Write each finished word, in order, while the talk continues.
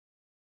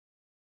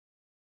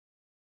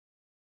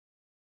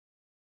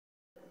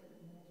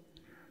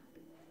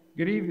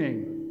Good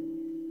evening.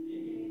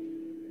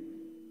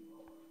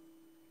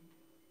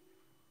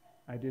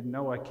 I didn't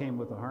know I came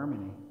with a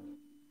harmony.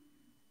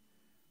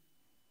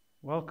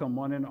 Welcome,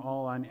 one and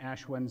all, on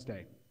Ash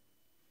Wednesday,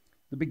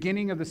 the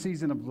beginning of the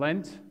season of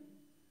Lent,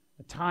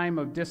 a time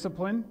of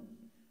discipline,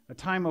 a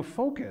time of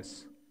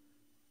focus,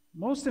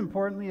 most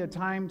importantly, a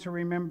time to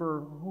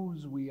remember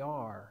whose we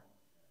are.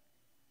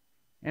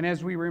 And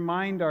as we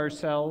remind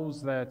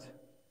ourselves that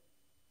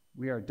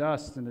we are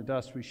dust, and to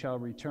dust we shall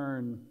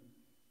return,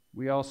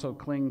 we also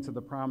cling to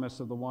the promise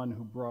of the one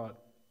who brought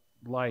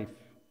life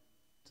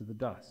to the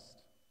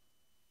dust.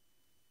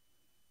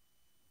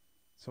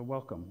 So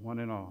welcome, one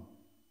and all.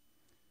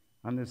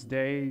 On this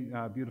day,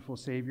 beautiful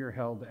Savior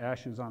held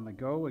Ashes on the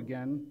Go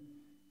again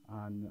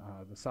on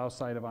the south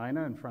side of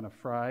Ina in front of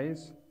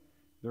Fry's.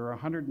 There are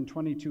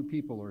 122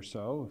 people or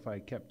so, if I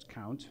kept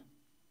count,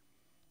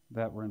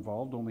 that were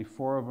involved. Only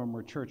 4 of them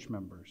were church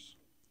members.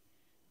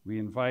 We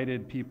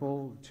invited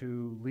people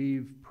to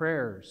leave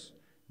prayers,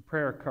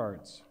 prayer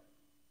cards.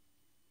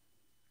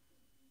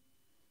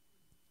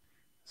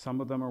 Some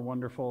of them are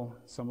wonderful,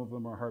 some of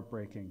them are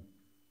heartbreaking.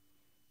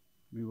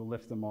 We will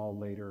lift them all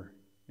later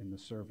in the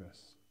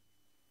service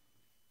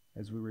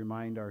as we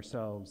remind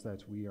ourselves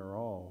that we are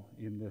all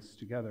in this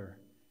together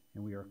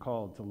and we are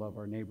called to love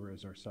our neighbor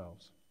as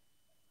ourselves,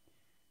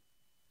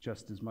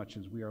 just as much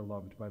as we are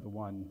loved by the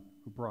one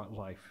who brought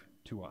life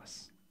to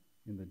us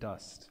in the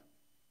dust.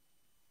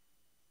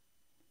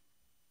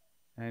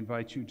 I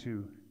invite you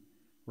to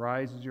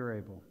rise as you're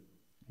able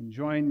and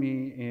join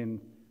me in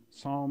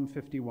Psalm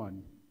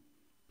 51.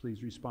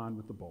 Please respond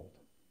with the bold.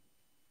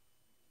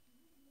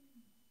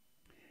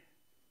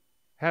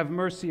 Have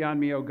mercy on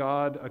me, O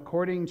God,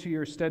 according to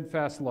your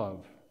steadfast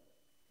love.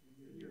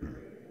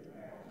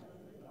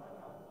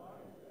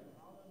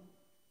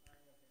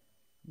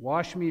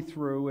 Wash me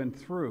through and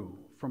through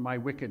from my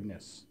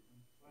wickedness.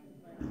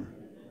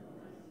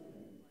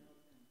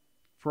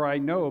 For I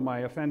know my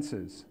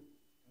offenses.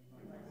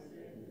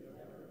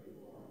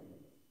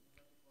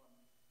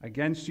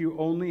 Against you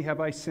only have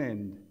I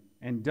sinned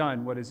and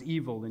done what is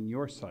evil in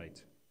your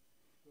sight.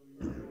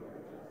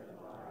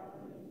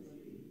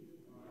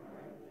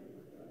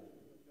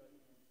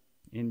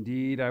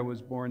 Indeed, I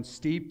was born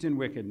steeped in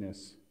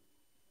wickedness.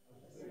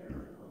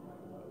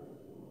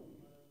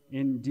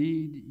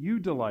 Indeed, you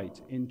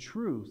delight in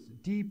truth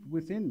deep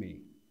within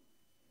me.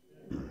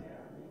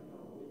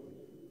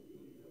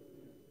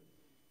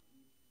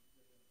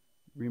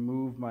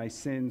 Remove my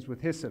sins with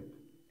hyssop,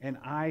 and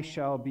I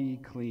shall be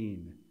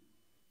clean.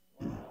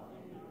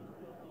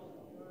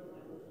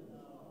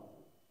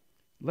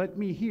 Let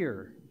me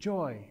hear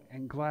joy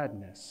and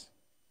gladness.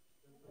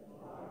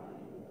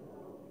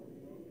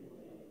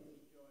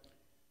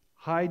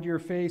 Hide your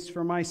face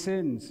from my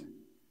sins.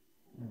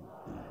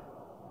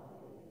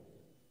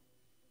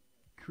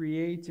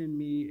 Create in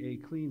me a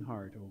clean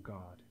heart, O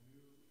God.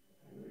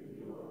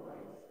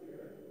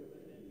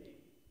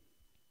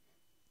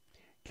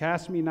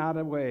 Cast me not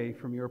away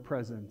from your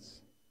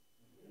presence.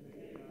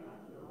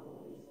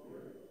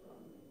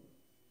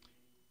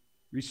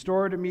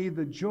 Restore to me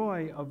the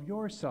joy of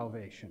your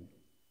salvation.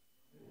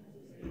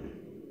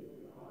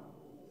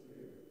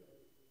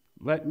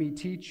 Let me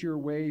teach your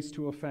ways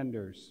to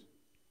offenders.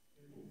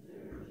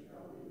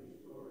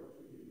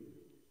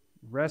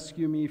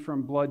 Rescue me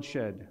from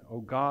bloodshed, O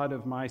God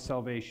of my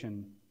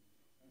salvation.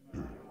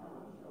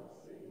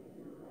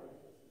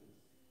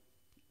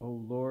 O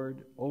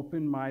Lord,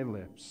 open my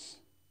lips.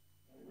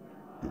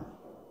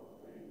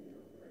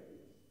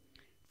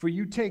 For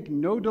you take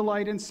no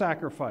delight in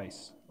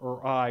sacrifice,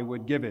 or I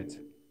would give it.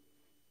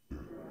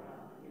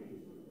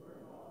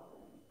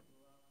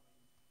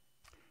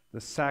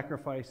 The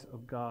sacrifice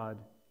of God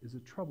is a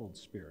troubled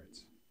spirit.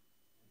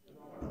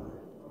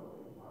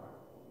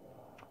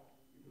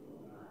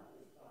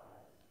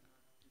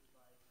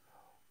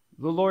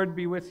 The Lord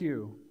be with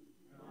you.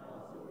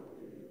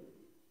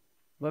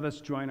 Let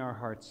us join our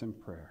hearts in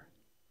prayer.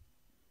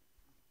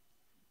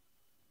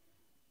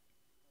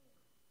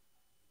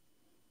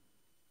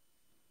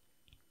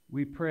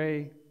 We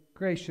pray,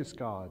 gracious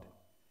God,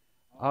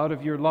 out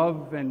of your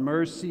love and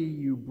mercy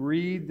you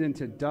breathed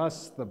into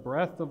dust the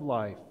breath of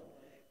life,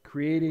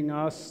 creating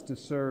us to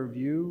serve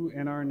you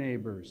and our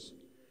neighbors.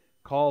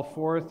 Call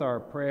forth our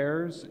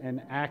prayers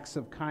and acts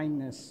of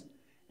kindness,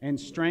 and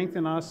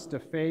strengthen us to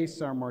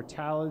face our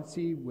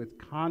mortality with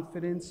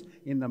confidence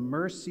in the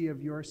mercy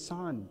of your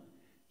Son,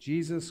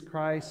 Jesus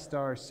Christ,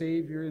 our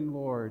Savior and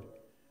Lord,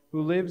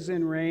 who lives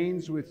and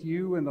reigns with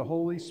you in the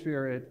Holy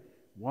Spirit,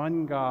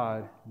 one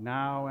God,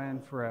 now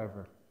and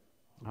forever.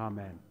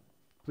 Amen.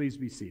 Please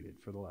be seated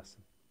for the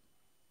lesson.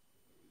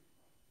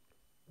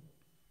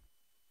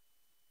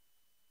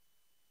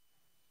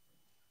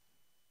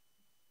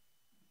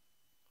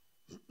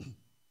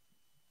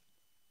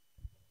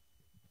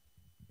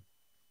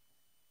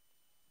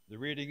 The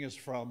reading is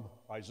from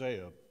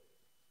Isaiah.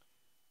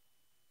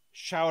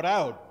 Shout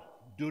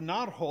out, do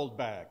not hold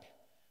back.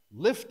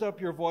 Lift up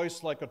your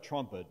voice like a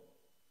trumpet.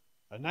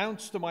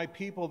 Announce to my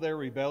people their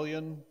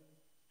rebellion,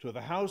 to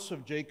the house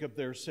of Jacob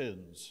their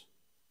sins.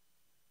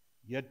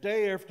 Yet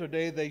day after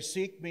day they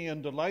seek me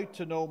and delight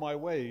to know my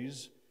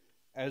ways,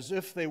 as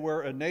if they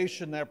were a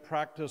nation that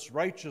practiced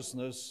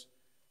righteousness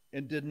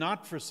and did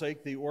not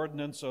forsake the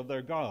ordinance of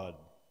their God.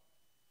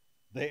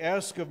 They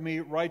ask of me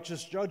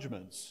righteous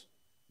judgments.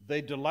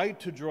 They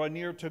delight to draw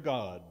near to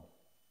God.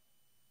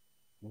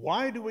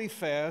 Why do we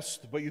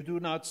fast, but you do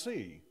not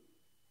see?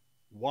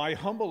 Why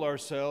humble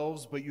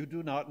ourselves, but you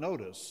do not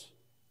notice?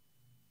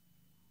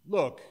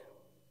 Look,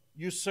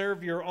 you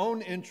serve your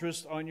own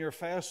interest on your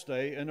fast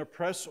day and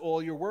oppress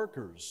all your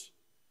workers.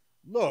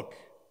 Look,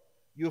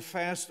 you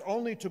fast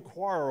only to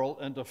quarrel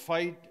and to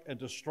fight and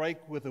to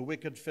strike with a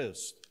wicked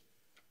fist.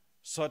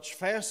 Such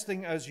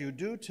fasting as you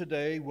do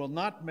today will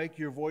not make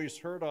your voice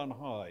heard on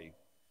high.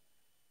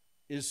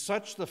 Is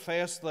such the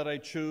fast that I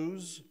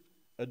choose,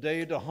 a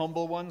day to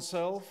humble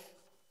oneself,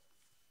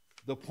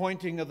 the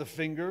pointing of the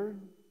finger,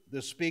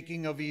 the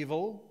speaking of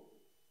evil?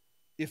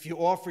 If you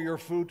offer your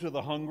food to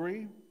the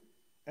hungry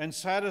and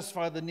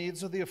satisfy the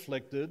needs of the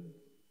afflicted,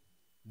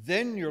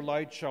 then your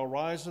light shall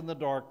rise in the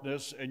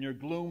darkness and your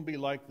gloom be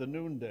like the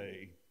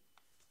noonday.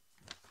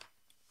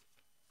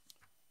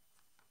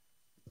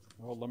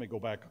 Well, let me go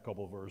back a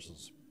couple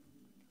verses.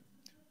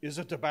 Is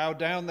it to bow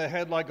down the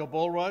head like a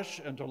bulrush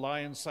and to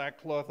lie in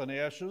sackcloth and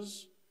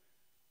ashes?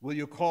 Will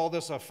you call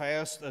this a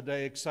fast, a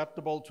day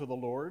acceptable to the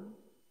Lord?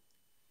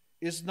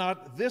 Is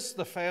not this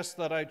the fast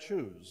that I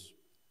choose?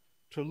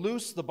 To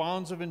loose the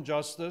bonds of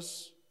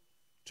injustice,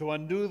 to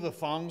undo the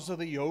thongs of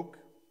the yoke,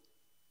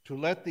 to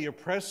let the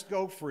oppressed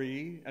go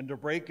free, and to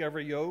break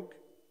every yoke?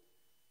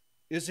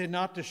 Is it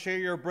not to share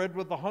your bread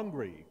with the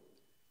hungry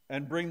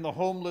and bring the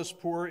homeless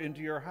poor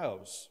into your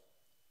house?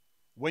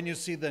 When you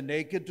see the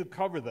naked, to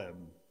cover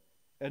them,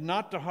 and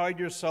not to hide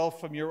yourself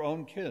from your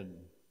own kin?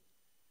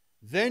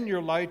 Then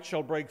your light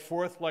shall break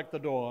forth like the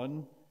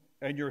dawn,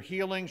 and your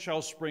healing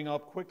shall spring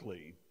up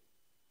quickly.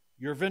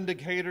 Your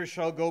vindicator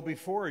shall go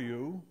before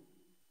you.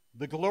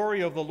 The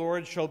glory of the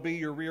Lord shall be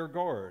your rear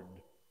guard.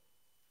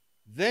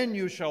 Then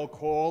you shall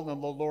call,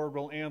 and the Lord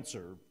will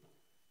answer.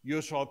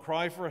 You shall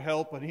cry for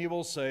help, and he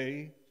will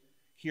say,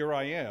 Here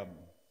I am.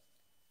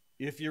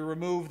 If you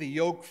remove the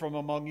yoke from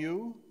among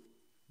you,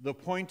 the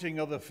pointing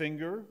of the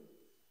finger,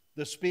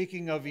 the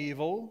speaking of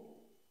evil,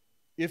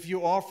 if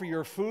you offer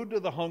your food to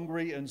the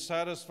hungry and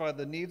satisfy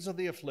the needs of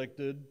the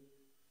afflicted,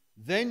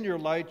 then your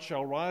light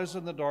shall rise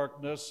in the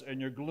darkness and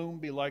your gloom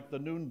be like the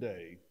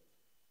noonday.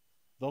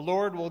 The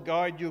Lord will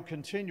guide you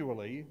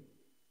continually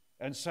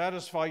and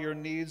satisfy your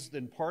needs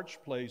in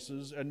parched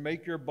places and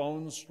make your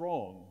bones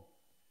strong.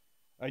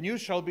 And you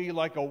shall be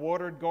like a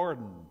watered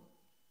garden,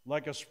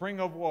 like a spring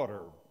of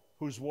water,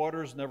 whose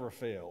waters never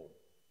fail.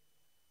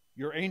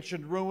 Your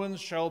ancient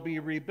ruins shall be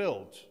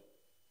rebuilt.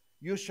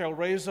 You shall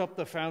raise up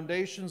the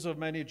foundations of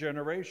many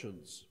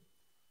generations.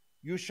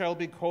 You shall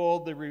be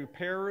called the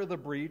repairer of the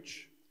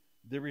breach,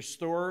 the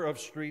restorer of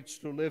streets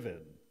to live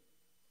in.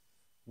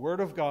 Word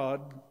of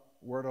God,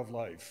 word of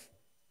life.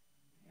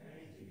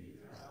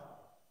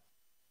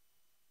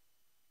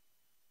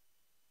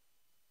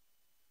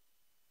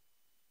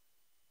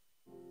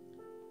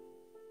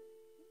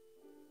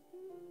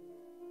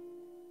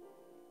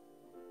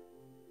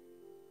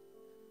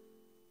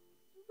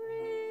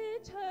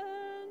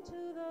 Return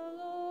to the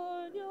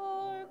Lord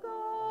your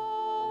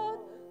God,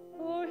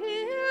 for he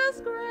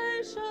is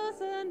gracious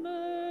and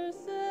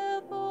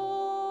merciful,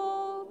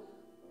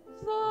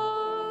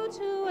 slow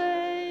to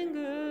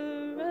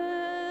anger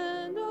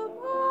and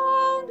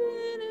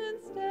abounding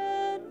in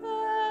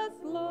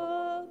steadfast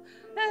love,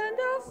 and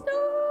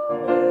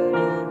astounding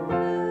in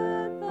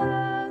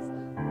steadfast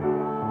love.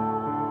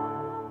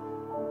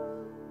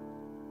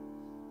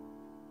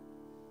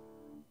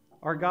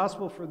 Our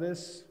gospel for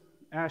this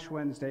Ash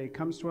Wednesday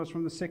comes to us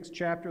from the 6th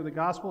chapter of the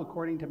Gospel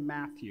according to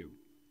Matthew.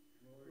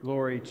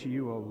 Glory to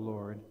you, O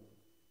Lord.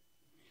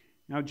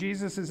 Now,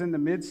 Jesus is in the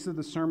midst of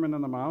the Sermon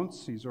on the Mount.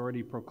 He's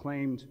already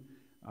proclaimed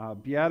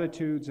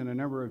Beatitudes and a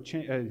number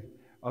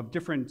of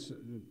different,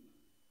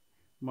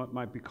 what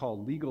might be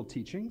called legal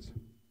teachings.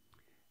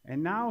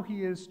 And now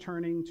he is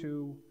turning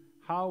to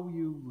how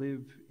you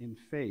live in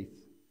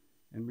faith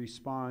and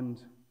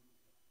respond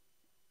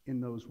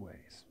in those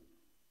ways.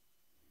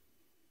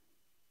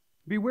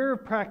 Beware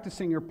of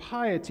practicing your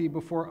piety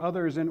before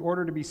others in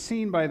order to be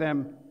seen by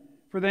them,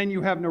 for then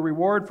you have no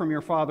reward from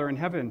your Father in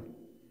heaven.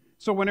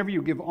 So whenever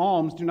you give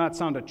alms, do not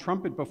sound a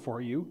trumpet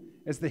before you,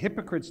 as the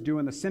hypocrites do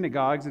in the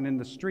synagogues and in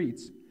the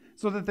streets,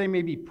 so that they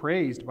may be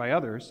praised by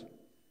others.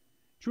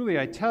 Truly,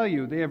 I tell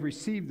you, they have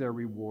received their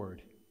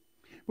reward.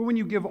 But when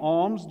you give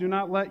alms, do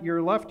not let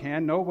your left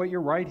hand know what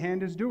your right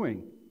hand is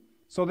doing,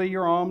 so that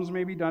your alms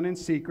may be done in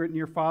secret, and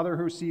your Father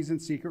who sees in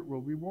secret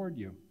will reward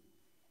you.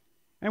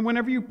 And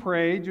whenever you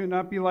pray, do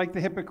not be like the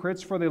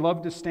hypocrites, for they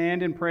love to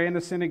stand and pray in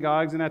the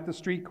synagogues and at the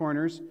street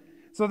corners,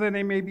 so that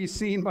they may be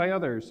seen by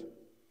others.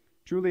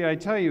 Truly, I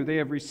tell you, they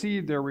have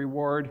received their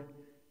reward.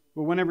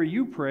 But whenever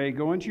you pray,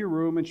 go into your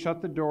room and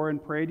shut the door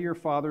and pray to your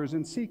Father who is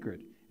in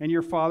secret, and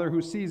your Father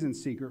who sees in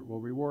secret will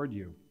reward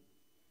you.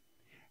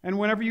 And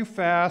whenever you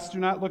fast, do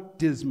not look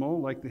dismal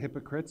like the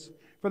hypocrites,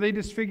 for they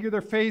disfigure their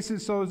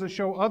faces so as to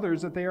show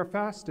others that they are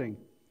fasting.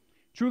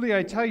 Truly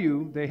I tell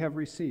you, they have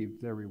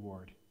received their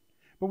reward.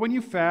 But when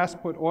you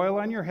fast, put oil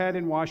on your head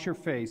and wash your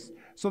face,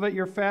 so that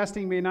your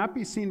fasting may not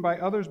be seen by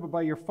others, but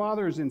by your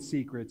Father in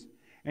secret.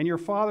 And your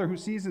Father who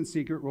sees in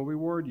secret will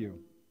reward you.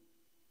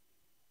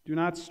 Do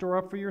not store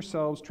up for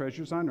yourselves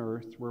treasures on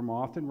earth, where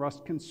moth and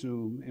rust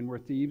consume, and where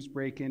thieves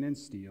break in and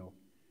steal.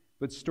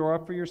 But store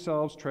up for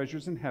yourselves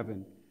treasures in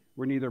heaven,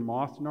 where neither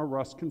moth nor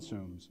rust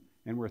consumes,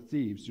 and where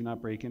thieves do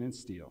not break in and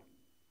steal.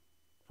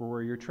 For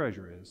where your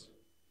treasure is,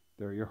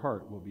 there your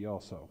heart will be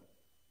also.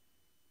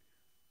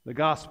 The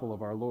gospel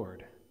of our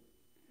Lord.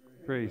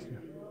 Praise you.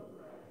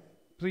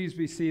 Please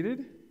be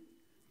seated.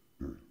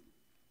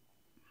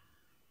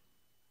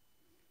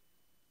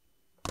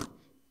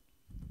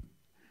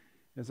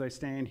 As I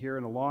stand here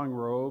in a long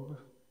robe,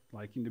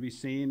 liking to be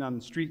seen on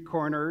street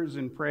corners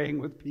and praying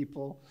with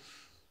people,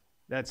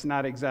 that's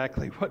not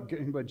exactly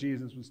what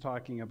Jesus was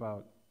talking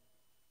about.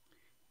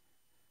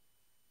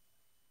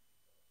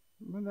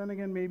 But then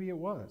again, maybe it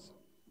was.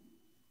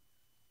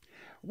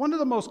 One of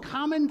the most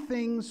common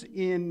things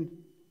in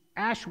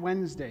Ash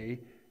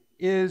Wednesday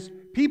is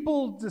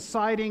people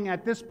deciding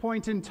at this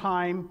point in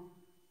time,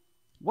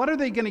 what are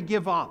they going to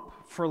give up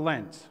for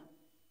Lent?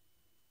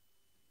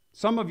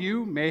 Some of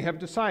you may have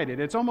decided.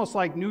 It's almost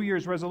like New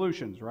Year's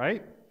resolutions,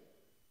 right?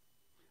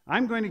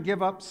 I'm going to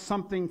give up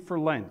something for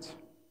Lent.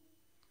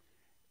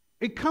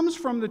 It comes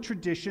from the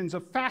traditions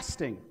of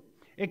fasting.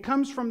 It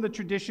comes from the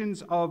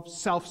traditions of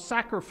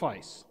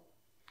self-sacrifice.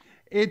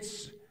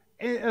 It's,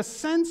 in a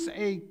sense,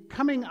 a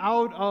coming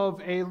out of,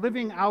 a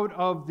living out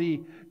of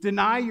the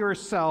deny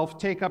yourself,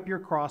 take up your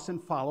cross,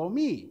 and follow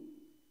me.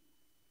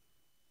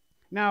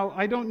 Now,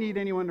 I don't need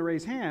anyone to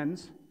raise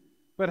hands,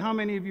 but how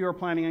many of you are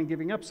planning on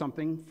giving up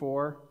something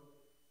for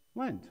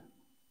Lent?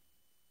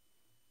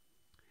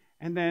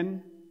 And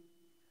then,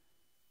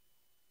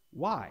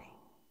 why?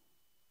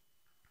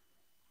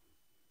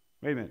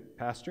 Wait a minute,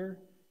 Pastor,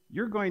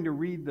 you're going to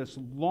read this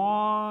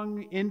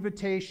long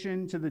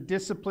invitation to the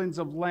disciplines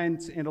of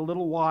Lent in a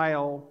little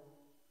while,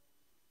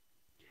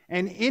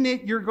 and in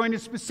it you're going to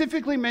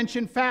specifically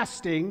mention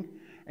fasting,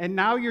 and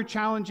now you're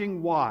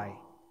challenging why.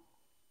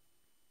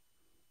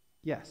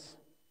 Yes.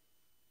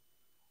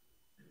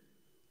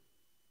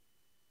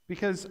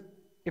 Because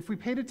if we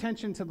paid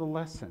attention to the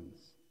lessons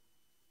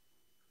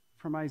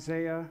from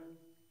Isaiah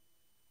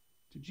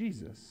to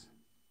Jesus,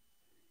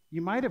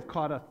 you might have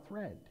caught a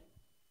thread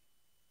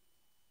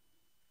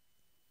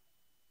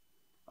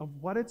of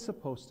what it's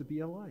supposed to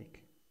be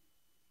like.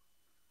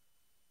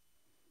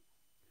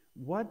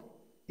 What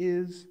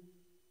is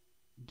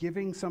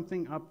giving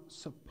something up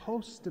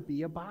supposed to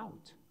be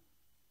about?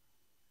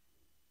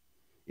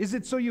 Is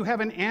it so you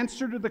have an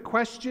answer to the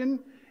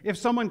question if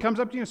someone comes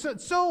up to you and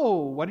says, so,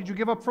 what did you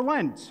give up for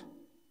Lent?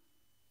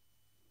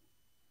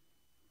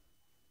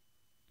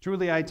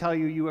 Truly, I tell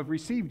you, you have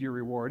received your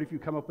reward if you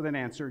come up with an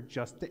answer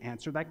just to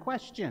answer that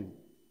question.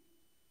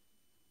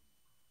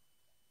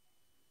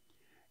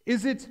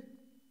 Is it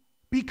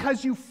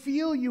because you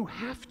feel you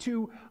have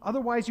to,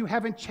 otherwise you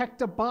haven't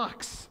checked a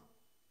box?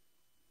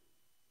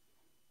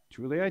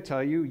 Truly, I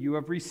tell you, you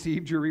have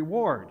received your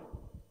reward.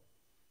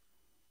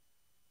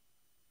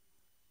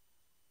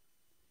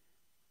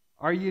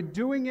 Are you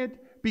doing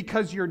it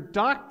because your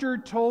doctor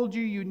told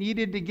you you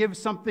needed to give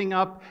something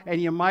up and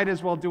you might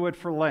as well do it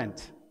for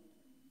Lent?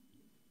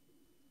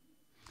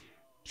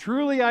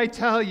 Truly, I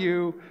tell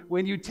you,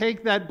 when you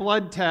take that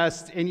blood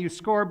test and you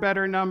score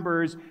better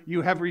numbers,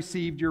 you have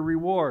received your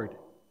reward.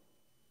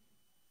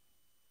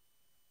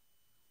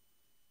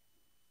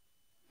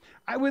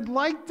 I would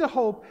like to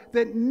hope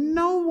that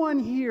no one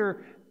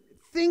here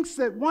thinks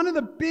that one of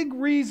the big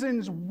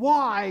reasons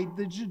why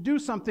they should do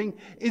something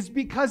is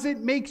because it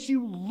makes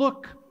you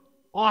look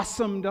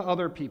awesome to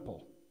other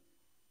people.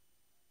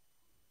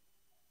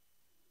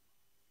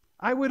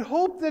 I would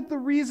hope that the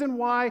reason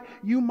why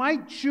you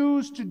might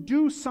choose to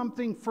do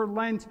something for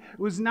Lent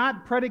was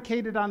not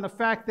predicated on the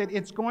fact that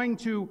it's going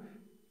to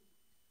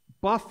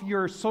buff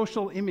your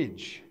social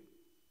image,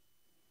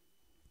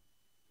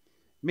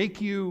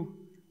 make you,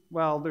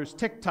 well, there's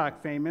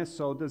TikTok famous,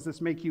 so does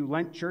this make you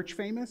Lent church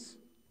famous?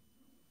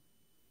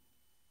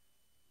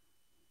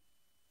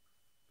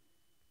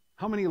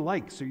 How many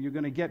likes are you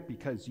going to get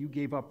because you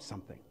gave up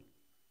something?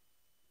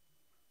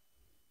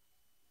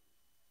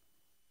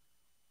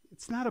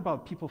 It's not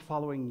about people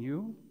following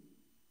you.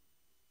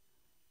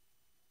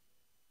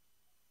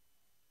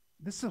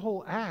 This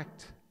whole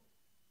act,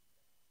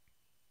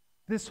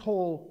 this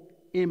whole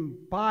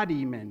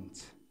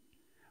embodiment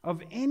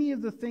of any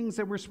of the things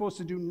that we're supposed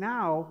to do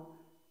now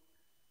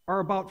are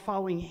about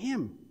following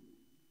Him.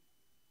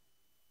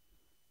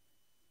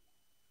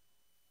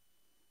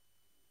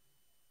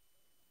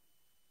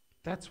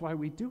 That's why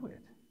we do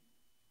it.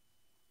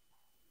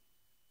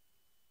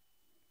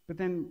 But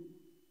then,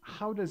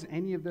 how does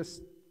any of this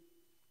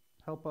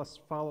help us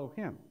follow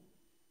Him?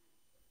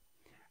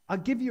 I'll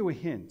give you a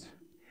hint.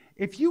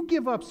 If you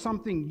give up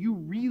something you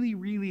really,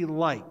 really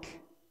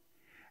like,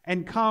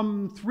 and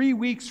come 3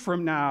 weeks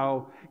from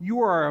now, you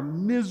are a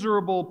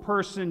miserable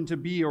person to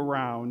be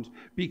around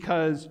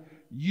because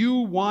you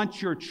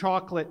want your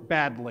chocolate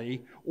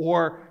badly,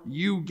 or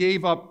you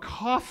gave up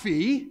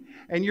coffee,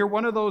 and you're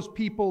one of those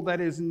people that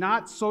is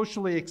not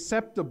socially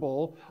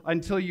acceptable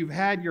until you've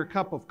had your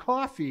cup of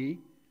coffee,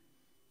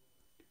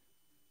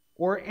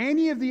 or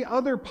any of the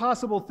other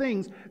possible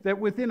things that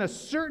within a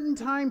certain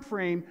time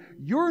frame,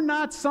 you're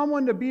not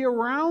someone to be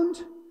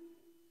around,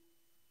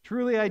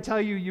 truly I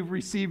tell you, you've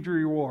received a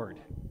reward.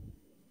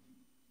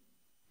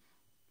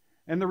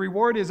 And the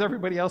reward is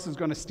everybody else is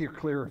going to steer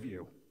clear of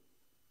you.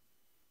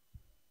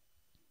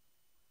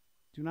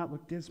 Do not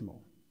look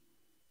dismal.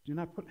 Do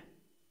not put...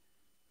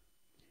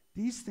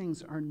 These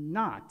things are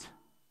not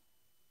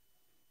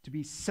to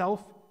be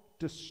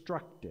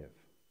self-destructive.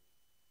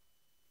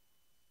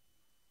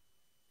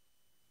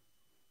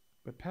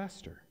 But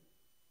Pastor,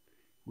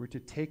 we're to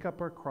take up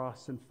our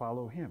cross and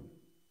follow him.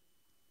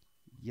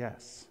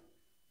 Yes.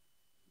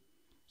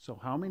 So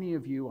how many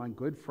of you on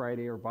Good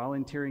Friday are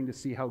volunteering to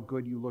see how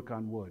good you look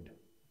on wood?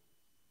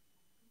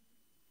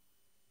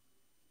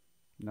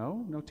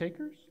 No? No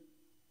takers?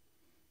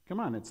 Come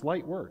on, it's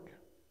light work.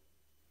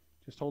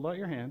 Just hold out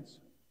your hands.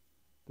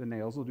 The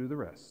nails will do the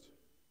rest.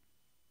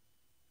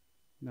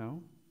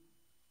 No?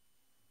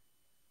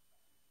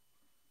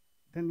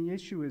 Then the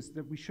issue is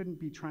that we shouldn't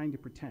be trying to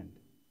pretend.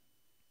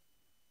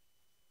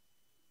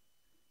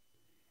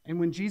 And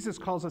when Jesus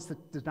calls us to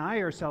deny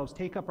ourselves,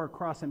 take up our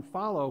cross, and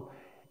follow,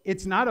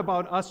 it's not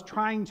about us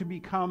trying to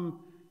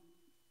become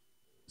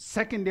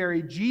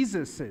secondary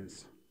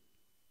Jesuses,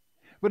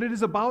 but it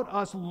is about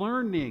us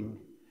learning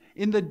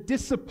in the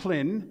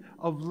discipline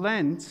of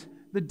Lent,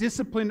 the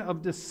discipline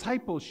of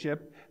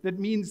discipleship, that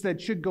means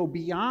that should go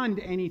beyond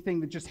anything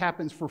that just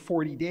happens for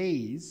 40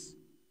 days.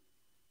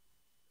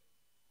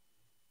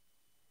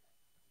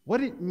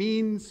 What it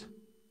means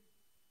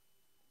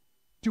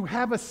to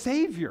have a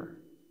Savior.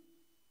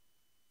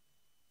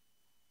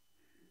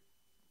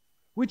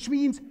 Which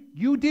means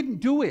you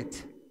didn't do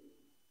it.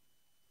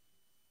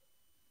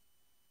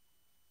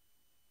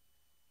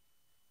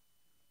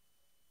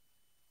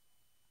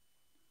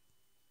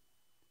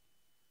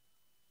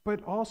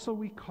 But also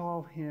we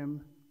call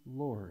him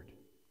Lord.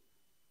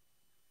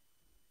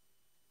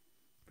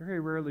 Very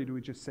rarely do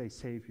we just say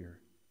Savior.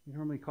 We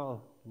normally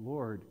call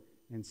Lord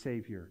and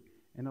Savior.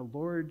 And a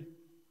Lord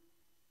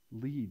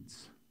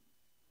leads.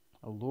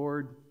 A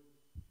Lord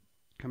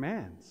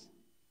commands.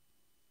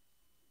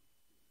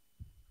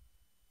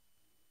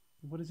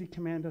 What does he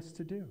command us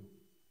to do?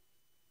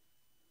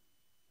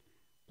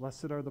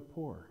 Blessed are the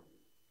poor.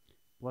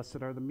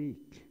 Blessed are the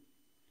meek.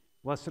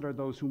 Blessed are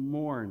those who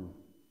mourn.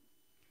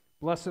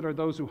 Blessed are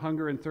those who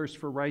hunger and thirst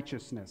for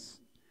righteousness.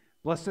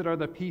 Blessed are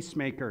the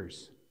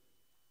peacemakers.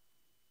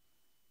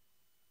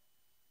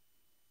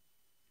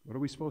 What are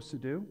we supposed to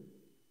do?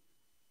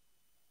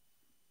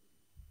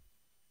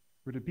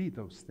 We're to be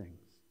those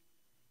things.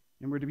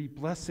 And we're to be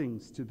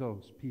blessings to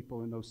those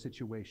people in those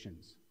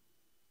situations.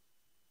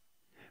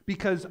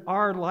 Because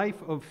our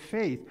life of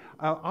faith,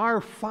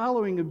 our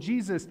following of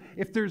Jesus,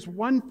 if there's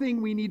one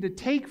thing we need to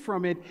take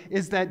from it,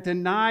 is that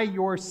deny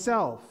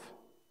yourself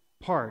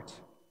part,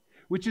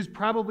 which is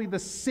probably the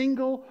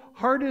single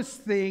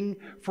hardest thing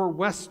for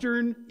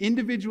Western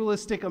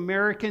individualistic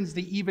Americans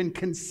to even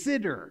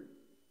consider.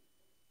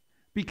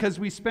 Because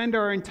we spend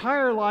our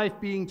entire life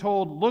being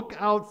told, look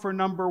out for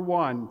number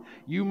one.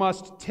 You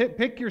must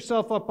pick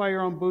yourself up by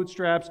your own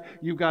bootstraps.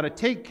 You've got to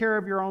take care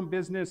of your own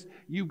business.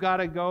 You got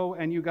to go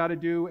and you got to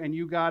do and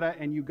you got to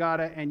and you got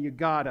to and you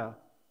got to.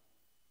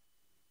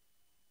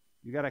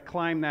 You got to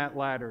climb that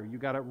ladder. You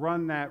got to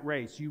run that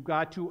race. You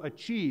got to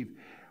achieve.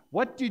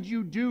 What did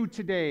you do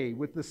today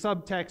with the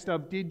subtext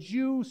of, did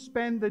you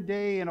spend the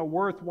day in a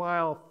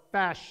worthwhile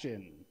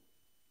fashion?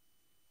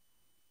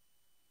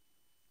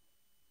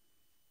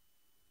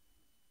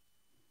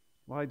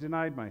 Well, I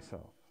denied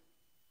myself.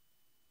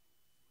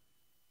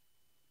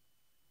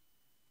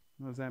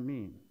 What does that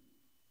mean?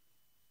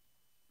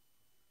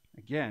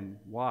 Again,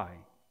 why?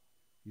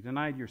 You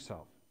denied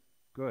yourself.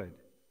 Good.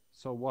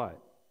 So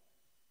what?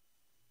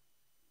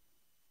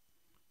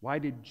 Why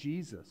did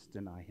Jesus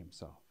deny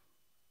himself?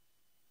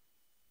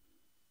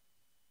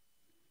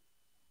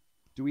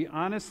 Do we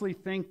honestly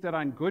think that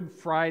on Good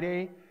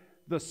Friday,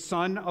 the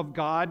Son of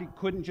God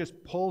couldn't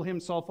just pull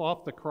himself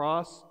off the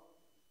cross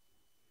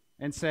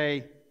and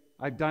say,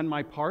 I've done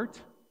my part.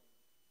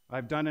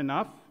 I've done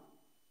enough.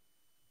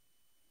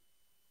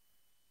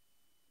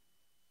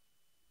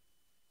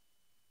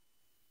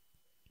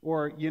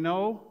 Or,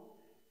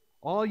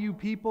 all you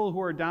people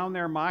who are down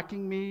there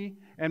mocking me,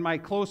 and my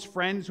close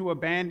friends who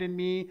abandoned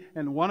me,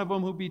 and one of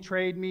them who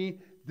betrayed me,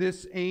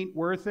 this ain't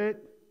worth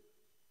it.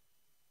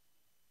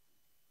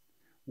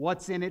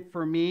 What's in it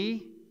for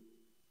me?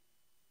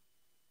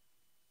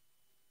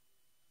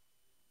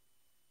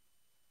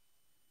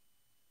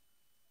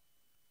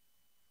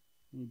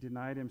 He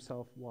denied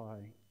himself.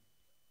 Why?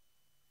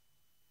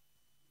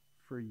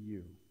 For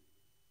you.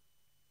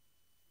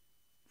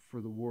 For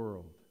the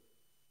world.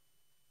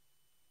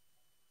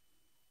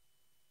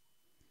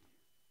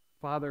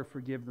 Father,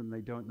 forgive them.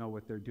 They don't know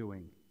what they're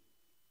doing.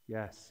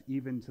 Yes,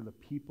 even to the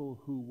people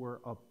who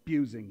were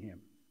abusing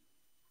him.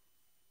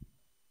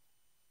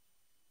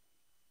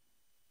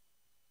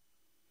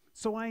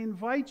 So I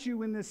invite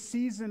you in this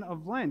season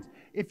of Lent,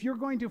 if you're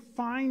going to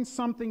find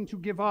something to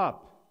give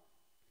up,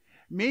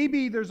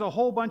 maybe there's a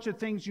whole bunch of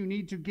things you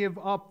need to give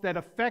up that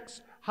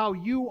affects how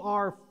you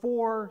are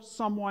for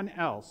someone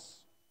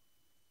else.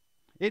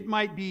 It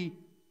might be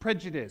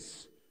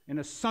prejudice and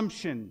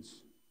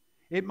assumptions.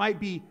 It might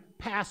be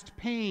past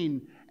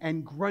pain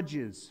and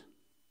grudges.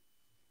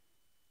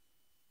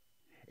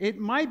 It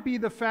might be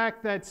the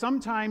fact that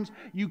sometimes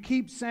you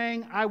keep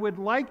saying, I would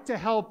like to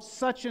help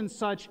such and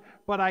such,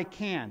 but I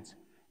can't.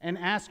 And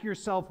ask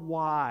yourself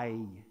why.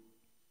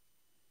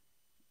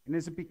 And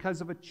is it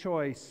because of a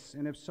choice?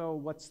 And if so,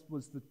 what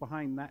was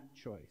behind that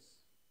choice?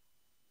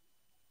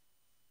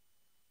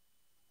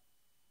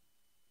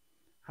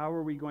 How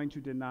are we going to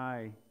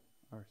deny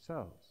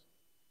ourselves?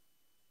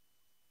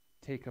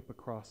 Take up a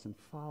cross and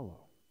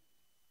follow.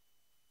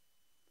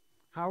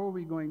 How are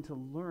we going to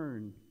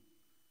learn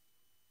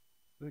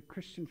the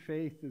Christian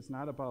faith is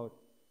not about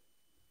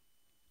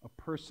a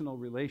personal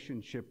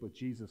relationship with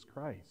Jesus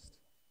Christ.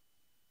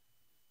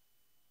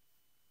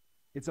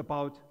 It's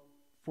about,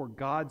 for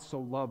God so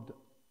loved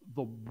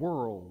the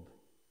world,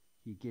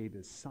 he gave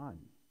his Son.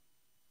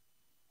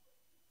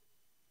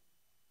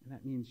 And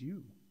that means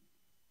you.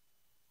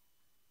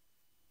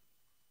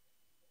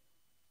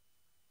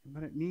 And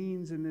what it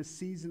means in this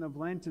season of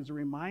Lent is a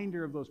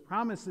reminder of those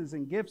promises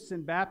and gifts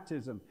in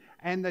baptism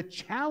and the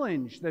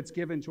challenge that's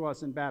given to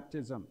us in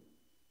baptism.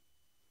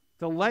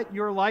 To let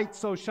your light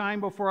so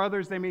shine before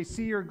others, they may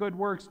see your good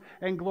works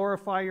and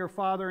glorify your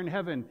Father in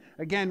heaven.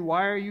 Again,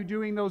 why are you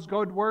doing those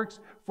good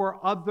works?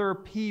 For other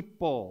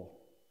people.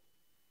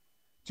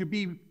 To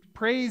be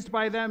praised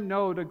by them?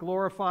 No, to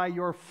glorify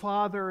your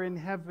Father in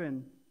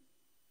heaven.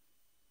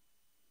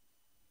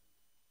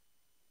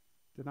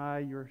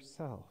 Deny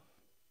yourself.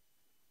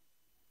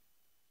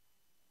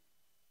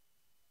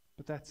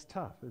 But that's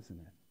tough, isn't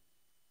it?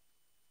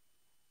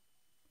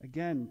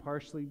 Again,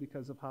 partially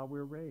because of how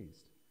we're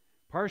raised.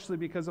 Partially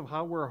because of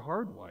how we're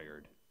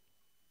hardwired.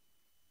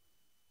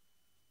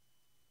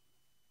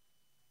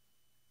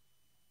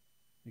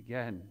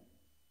 Again,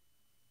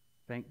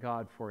 thank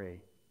God for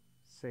a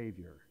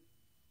Savior.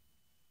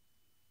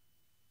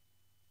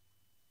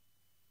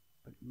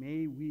 But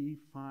may we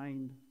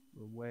find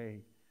the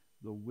way,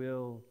 the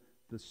will,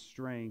 the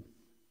strength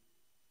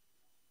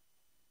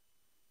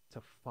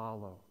to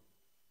follow.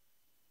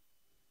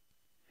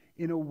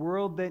 In a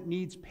world that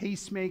needs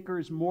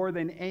pacemakers more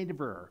than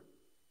ever,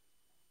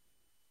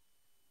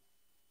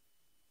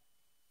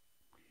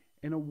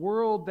 in a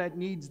world that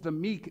needs the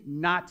meek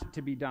not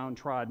to be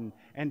downtrodden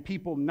and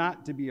people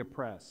not to be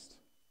oppressed.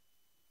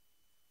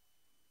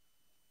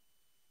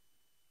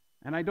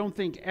 And I don't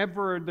think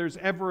there's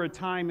ever a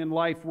time in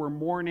life where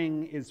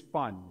mourning is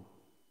fun.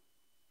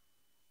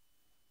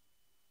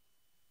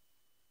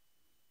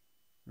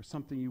 Or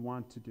something you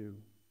want to do.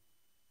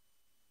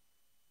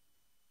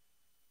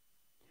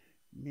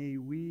 May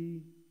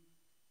we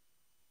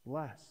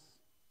bless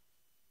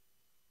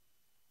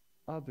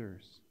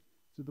others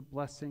through the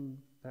blessing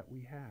that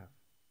we have.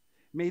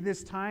 May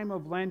this time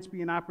of Lent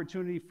be an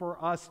opportunity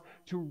for us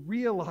to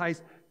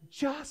realize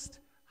just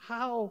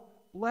how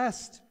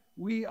blessed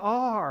we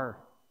are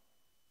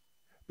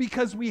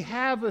because we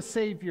have a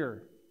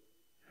Savior.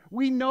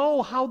 We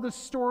know how the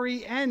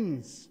story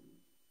ends.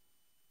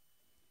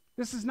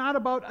 This is not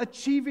about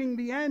achieving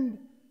the end.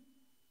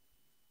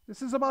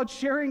 This is about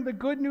sharing the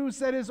good news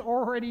that is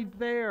already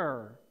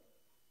there.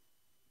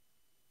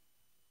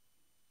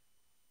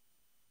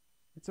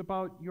 It's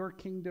about your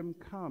kingdom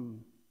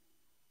come,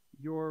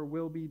 your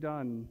will be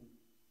done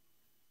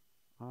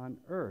on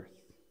earth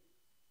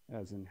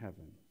as in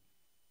heaven.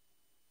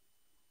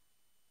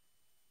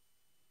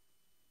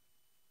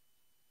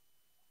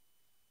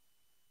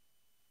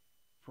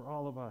 For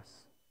all of us,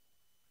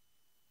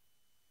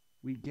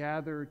 we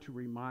gather to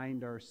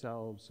remind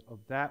ourselves of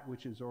that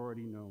which is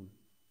already known,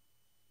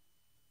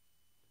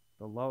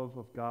 the love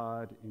of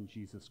God in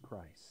Jesus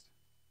Christ.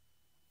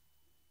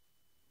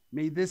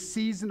 May this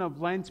season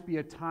of Lent be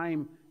a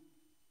time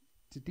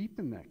to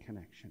deepen that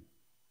connection,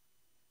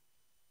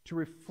 to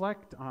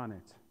reflect on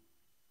it,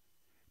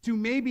 to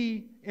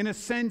maybe, in a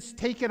sense,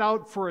 take it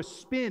out for a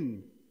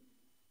spin.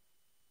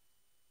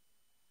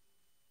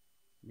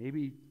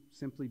 Maybe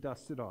simply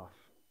dust it off.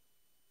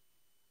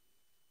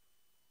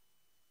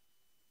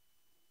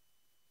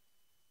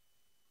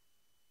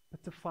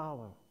 But to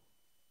follow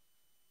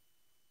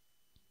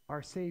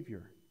our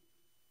Savior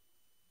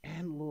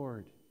and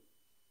Lord,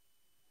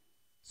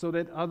 so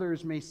that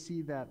others may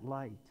see that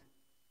light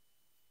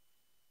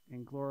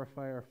and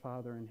glorify our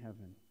Father in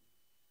heaven.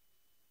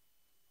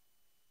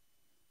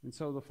 And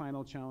so the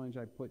final challenge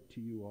I put to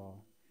you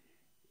all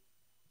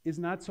is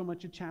not so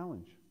much a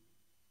challenge.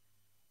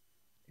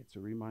 It's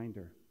a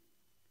reminder.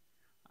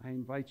 I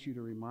invite you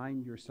to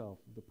remind yourself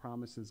of the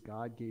promises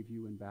God gave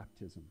you in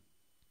baptism.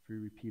 If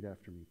you repeat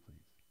after me, please.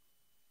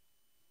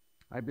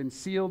 I've been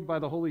sealed by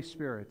the Holy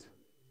Spirit.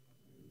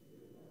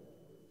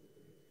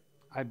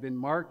 I've been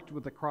marked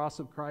with the cross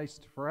of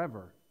Christ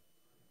forever.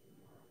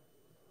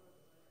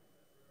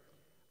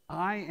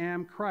 I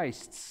am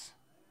Christ's.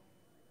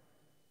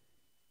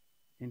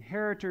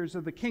 inheritors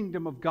of the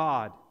kingdom of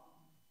God,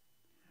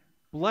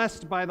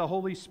 blessed by the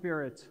Holy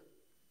Spirit,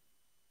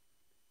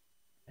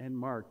 and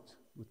marked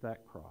with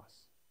that cross.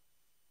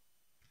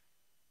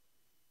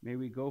 May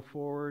we go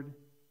forward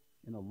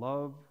in a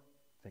love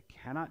that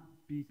cannot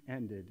be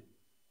ended,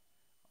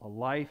 a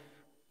life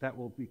that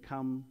will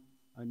become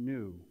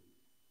anew,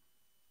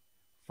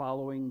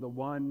 following the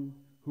one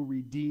who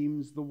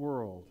redeems the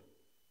world,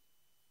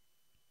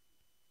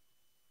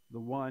 the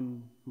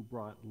one who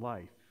brought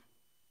life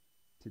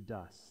to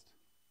dust,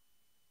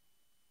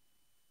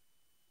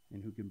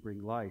 and who can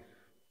bring life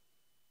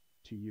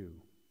to you.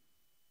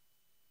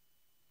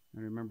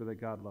 And remember that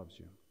God loves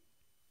you,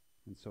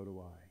 and so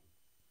do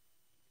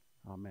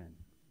I. Amen.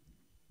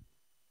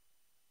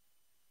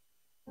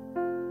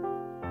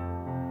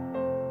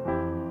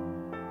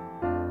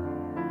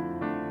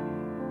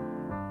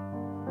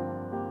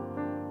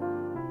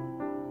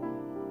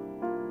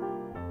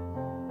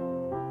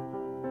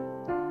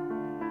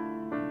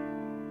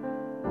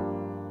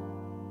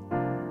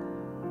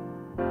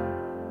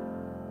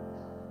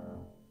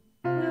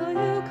 Will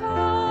you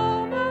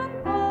come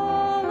and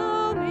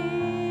follow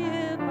me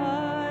if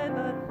I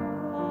but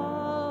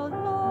call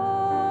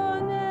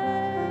your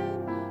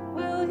name?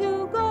 Will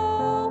you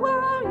go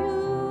where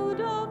you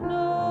don't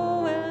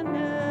know and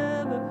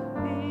never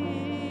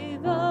be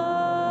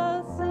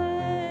the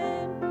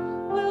same?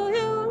 Will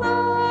you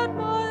let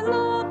my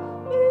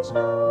love be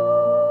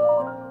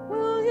shown?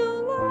 Will you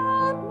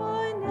let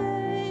my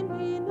name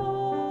be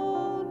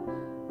known?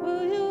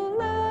 Will you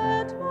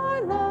let my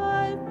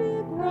life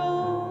be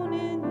grown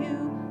in you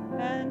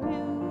and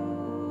you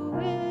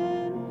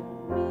in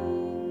me?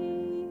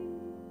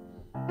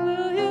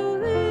 Will you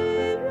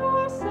leave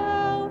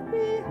yourself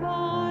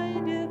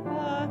behind if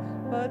I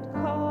but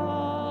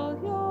call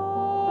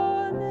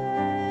your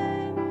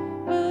name?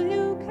 Will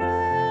you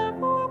care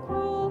for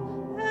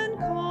cruel and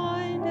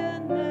kind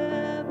and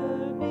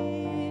never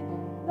be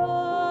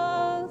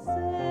the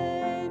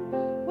same?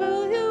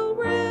 Will you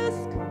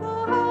risk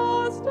the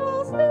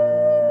hostile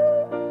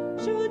snare?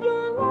 Should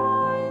your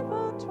life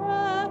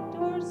attract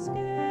or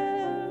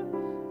scare?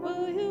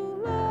 Will you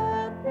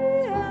let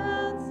me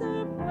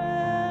answer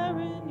prayer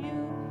in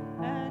you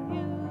and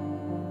you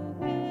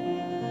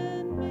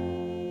in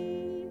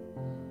me?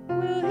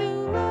 Will you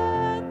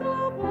let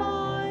the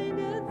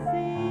blinded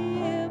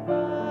see if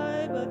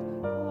I but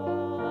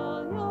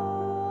call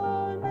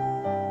your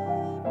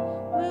name?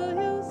 Will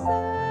you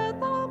set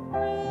the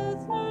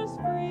prisoners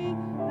free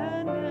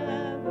and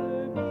never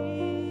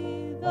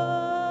be the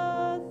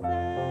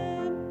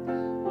same?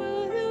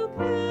 Will you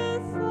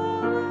kiss the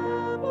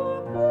Lamb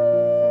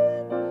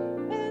clean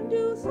and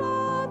do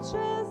such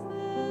as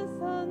this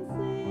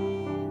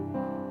unseen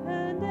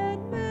and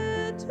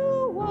admit to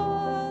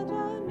what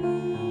I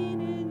mean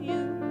in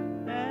you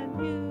and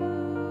you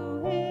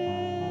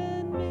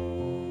in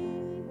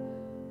me?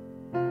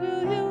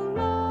 Will you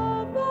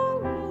love the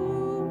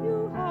room you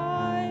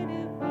hide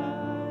if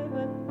I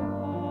but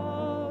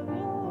call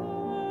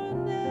your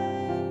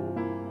name?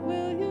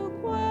 Will you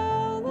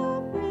quell the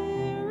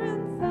fear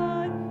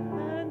inside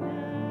and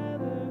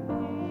never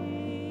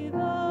be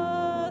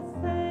the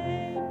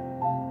same?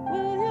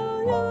 Will you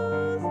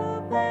use the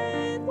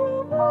faith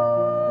you've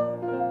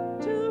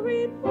learned to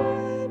read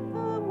faith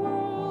the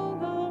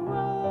world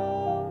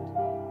around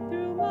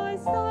through my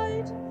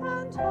sight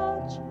and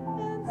touch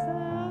and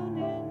sound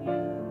in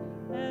you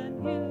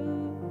and you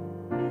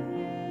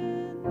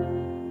in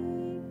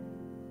me?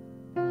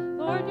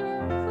 Lord, your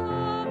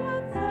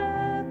summons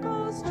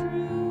echoes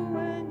true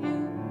when you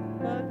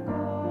but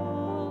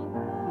call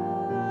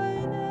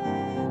my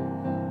name.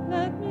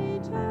 Let me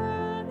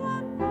turn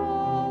and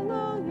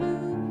follow you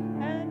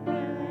and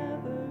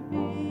never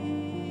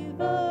be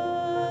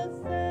the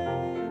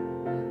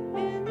same.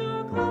 In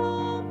your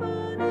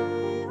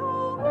company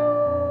I'll go,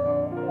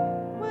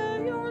 where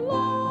your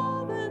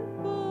love and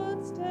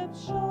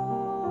footsteps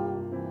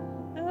show,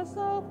 as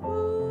I'll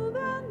move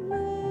and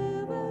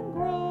live and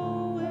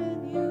grow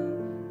in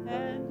you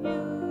and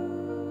you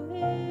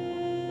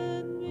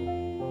in me.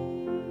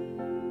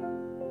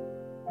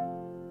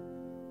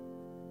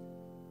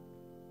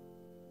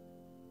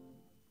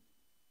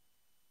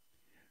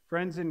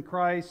 Friends in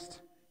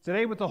Christ,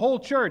 today with the whole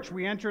church,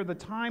 we enter the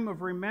time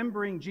of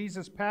remembering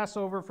Jesus'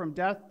 Passover from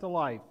death to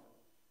life,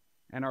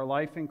 and our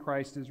life in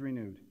Christ is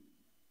renewed.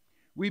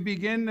 We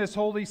begin this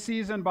holy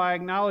season by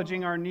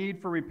acknowledging our need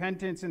for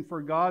repentance and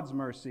for God's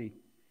mercy.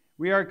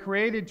 We are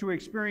created to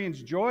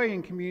experience joy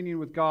in communion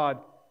with God,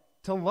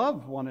 to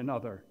love one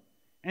another,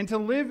 and to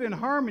live in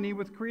harmony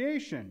with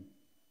creation.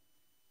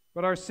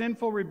 But our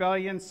sinful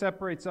rebellion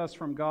separates us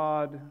from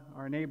God,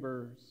 our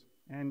neighbors,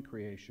 and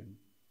creation,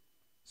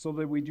 so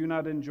that we do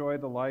not enjoy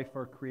the life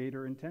our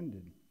Creator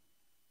intended.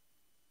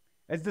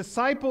 As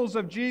disciples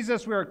of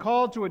Jesus, we are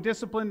called to a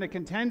discipline that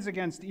contends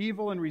against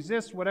evil and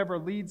resists whatever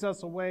leads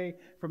us away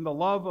from the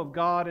love of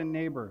God and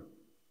neighbor.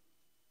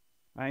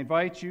 I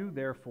invite you,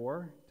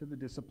 therefore, to the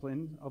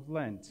discipline of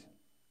Lent,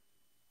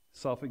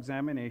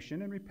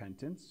 self-examination and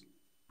repentance,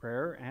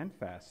 prayer and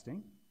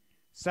fasting,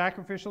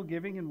 sacrificial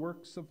giving and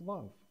works of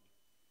love.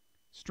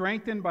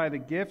 strengthened by the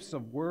gifts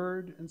of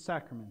word and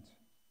sacrament.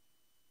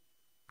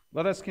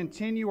 Let us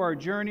continue our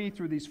journey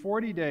through these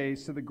 40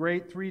 days to the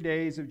great 3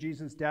 days of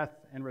Jesus' death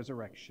and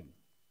resurrection.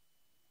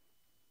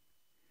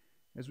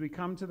 As we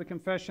come to the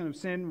confession of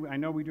sin, I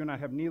know we do not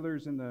have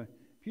kneelers in the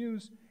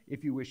pews.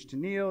 If you wish to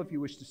kneel, if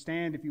you wish to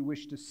stand, if you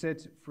wish to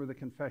sit for the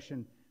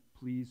confession,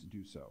 please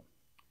do so.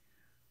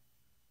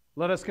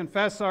 Let us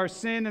confess our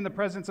sin in the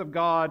presence of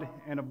God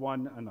and of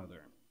one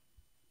another.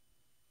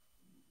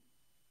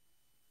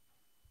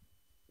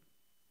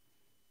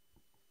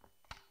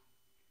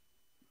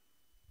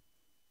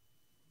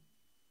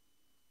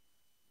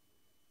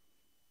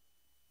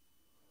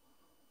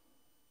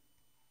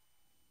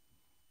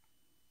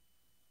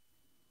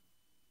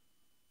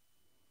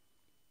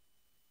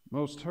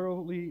 Most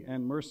holy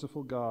and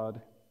merciful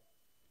God,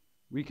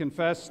 we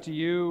confess to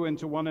you and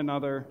to one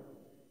another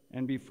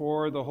and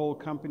before the whole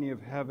company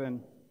of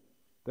heaven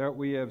that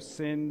we have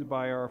sinned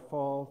by our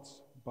fault,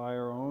 by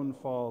our own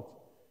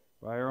fault,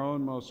 by our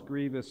own most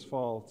grievous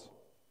fault,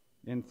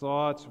 in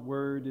thought,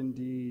 word, and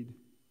deed,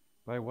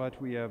 by what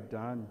we have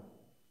done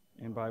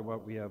and by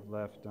what we have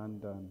left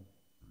undone.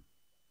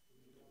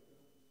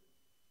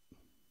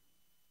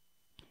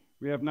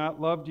 We have not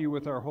loved you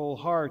with our whole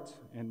heart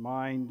and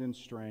mind and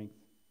strength.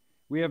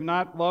 We have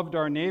not loved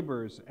our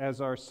neighbors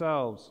as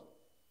ourselves.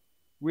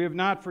 We have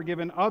not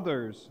forgiven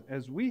others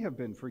as we have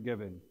been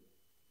forgiven.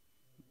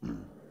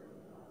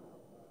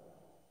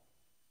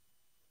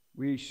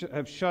 We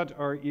have shut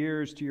our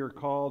ears to your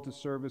call to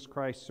serve as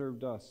Christ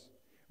served us.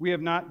 We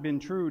have not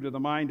been true to the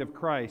mind of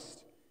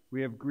Christ.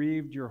 We have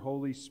grieved your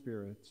Holy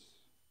Spirit.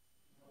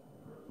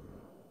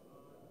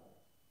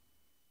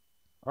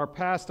 Our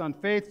past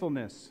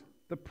unfaithfulness,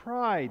 the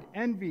pride,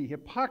 envy,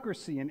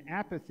 hypocrisy, and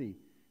apathy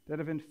that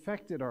have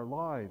infected our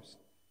lives,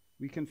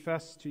 we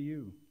confess to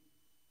you.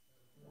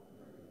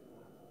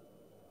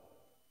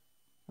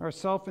 Our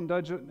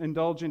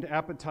self-indulgent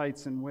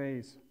appetites and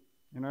ways,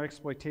 and our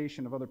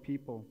exploitation of other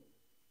people,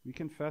 we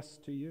confess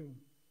to you.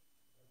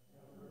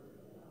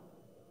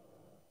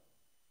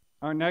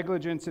 Our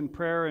negligence in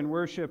prayer and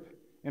worship,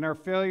 and our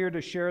failure to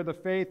share the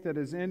faith that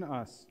is in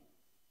us,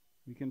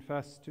 we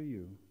confess to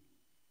you.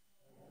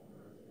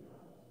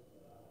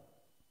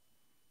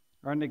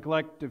 Our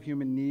neglect of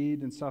human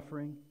need and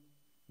suffering,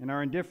 and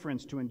our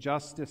indifference to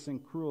injustice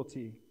and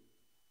cruelty,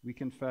 we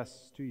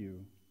confess to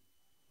you.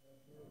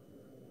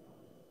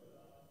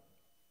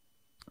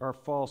 Our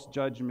false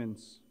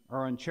judgments,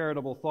 our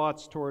uncharitable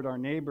thoughts toward our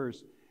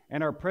neighbors,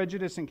 and our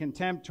prejudice and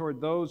contempt toward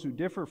those who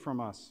differ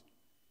from us,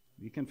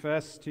 we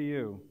confess to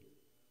you.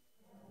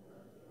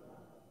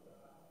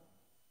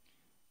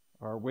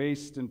 Our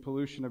waste and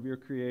pollution of your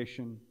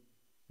creation,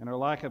 and our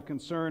lack of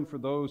concern for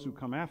those who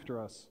come after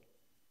us,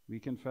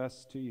 we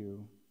confess to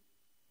you.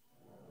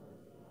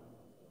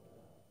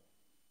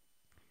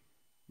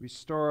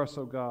 Restore us,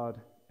 O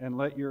God, and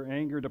let your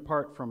anger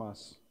depart from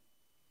us.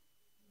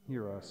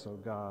 Hear us, O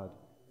God,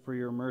 for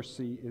your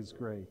mercy is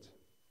great.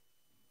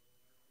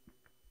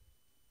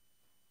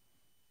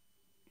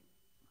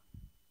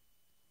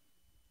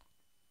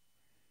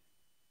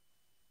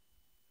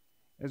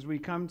 As we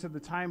come to the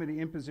time of the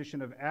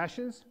imposition of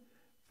ashes,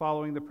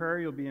 following the prayer,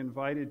 you'll be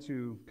invited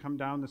to come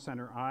down the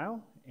center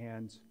aisle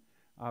and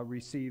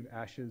receive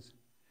ashes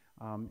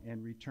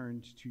and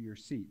returned to your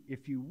seat.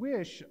 If you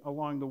wish,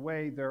 along the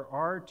way, there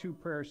are 2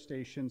 prayer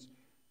stations,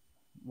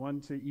 one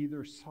to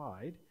either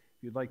side.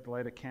 If you'd like to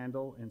light a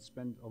candle and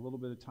spend a little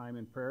bit of time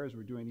in prayer as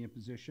we're doing the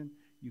imposition,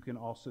 you can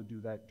also do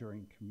that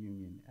during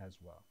communion as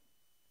well.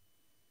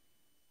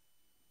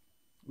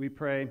 We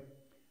pray,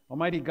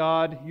 Almighty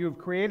God, you have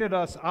created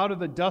us out of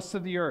the dust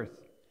of the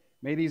earth.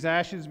 May these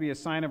ashes be a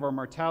sign of our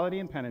mortality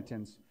and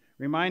penitence,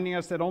 reminding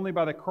us that only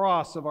by the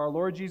cross of our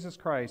Lord Jesus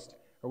Christ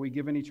are we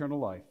given eternal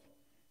life.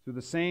 Through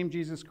the same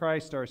Jesus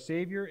Christ, our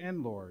Savior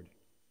and Lord.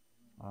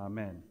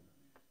 Amen.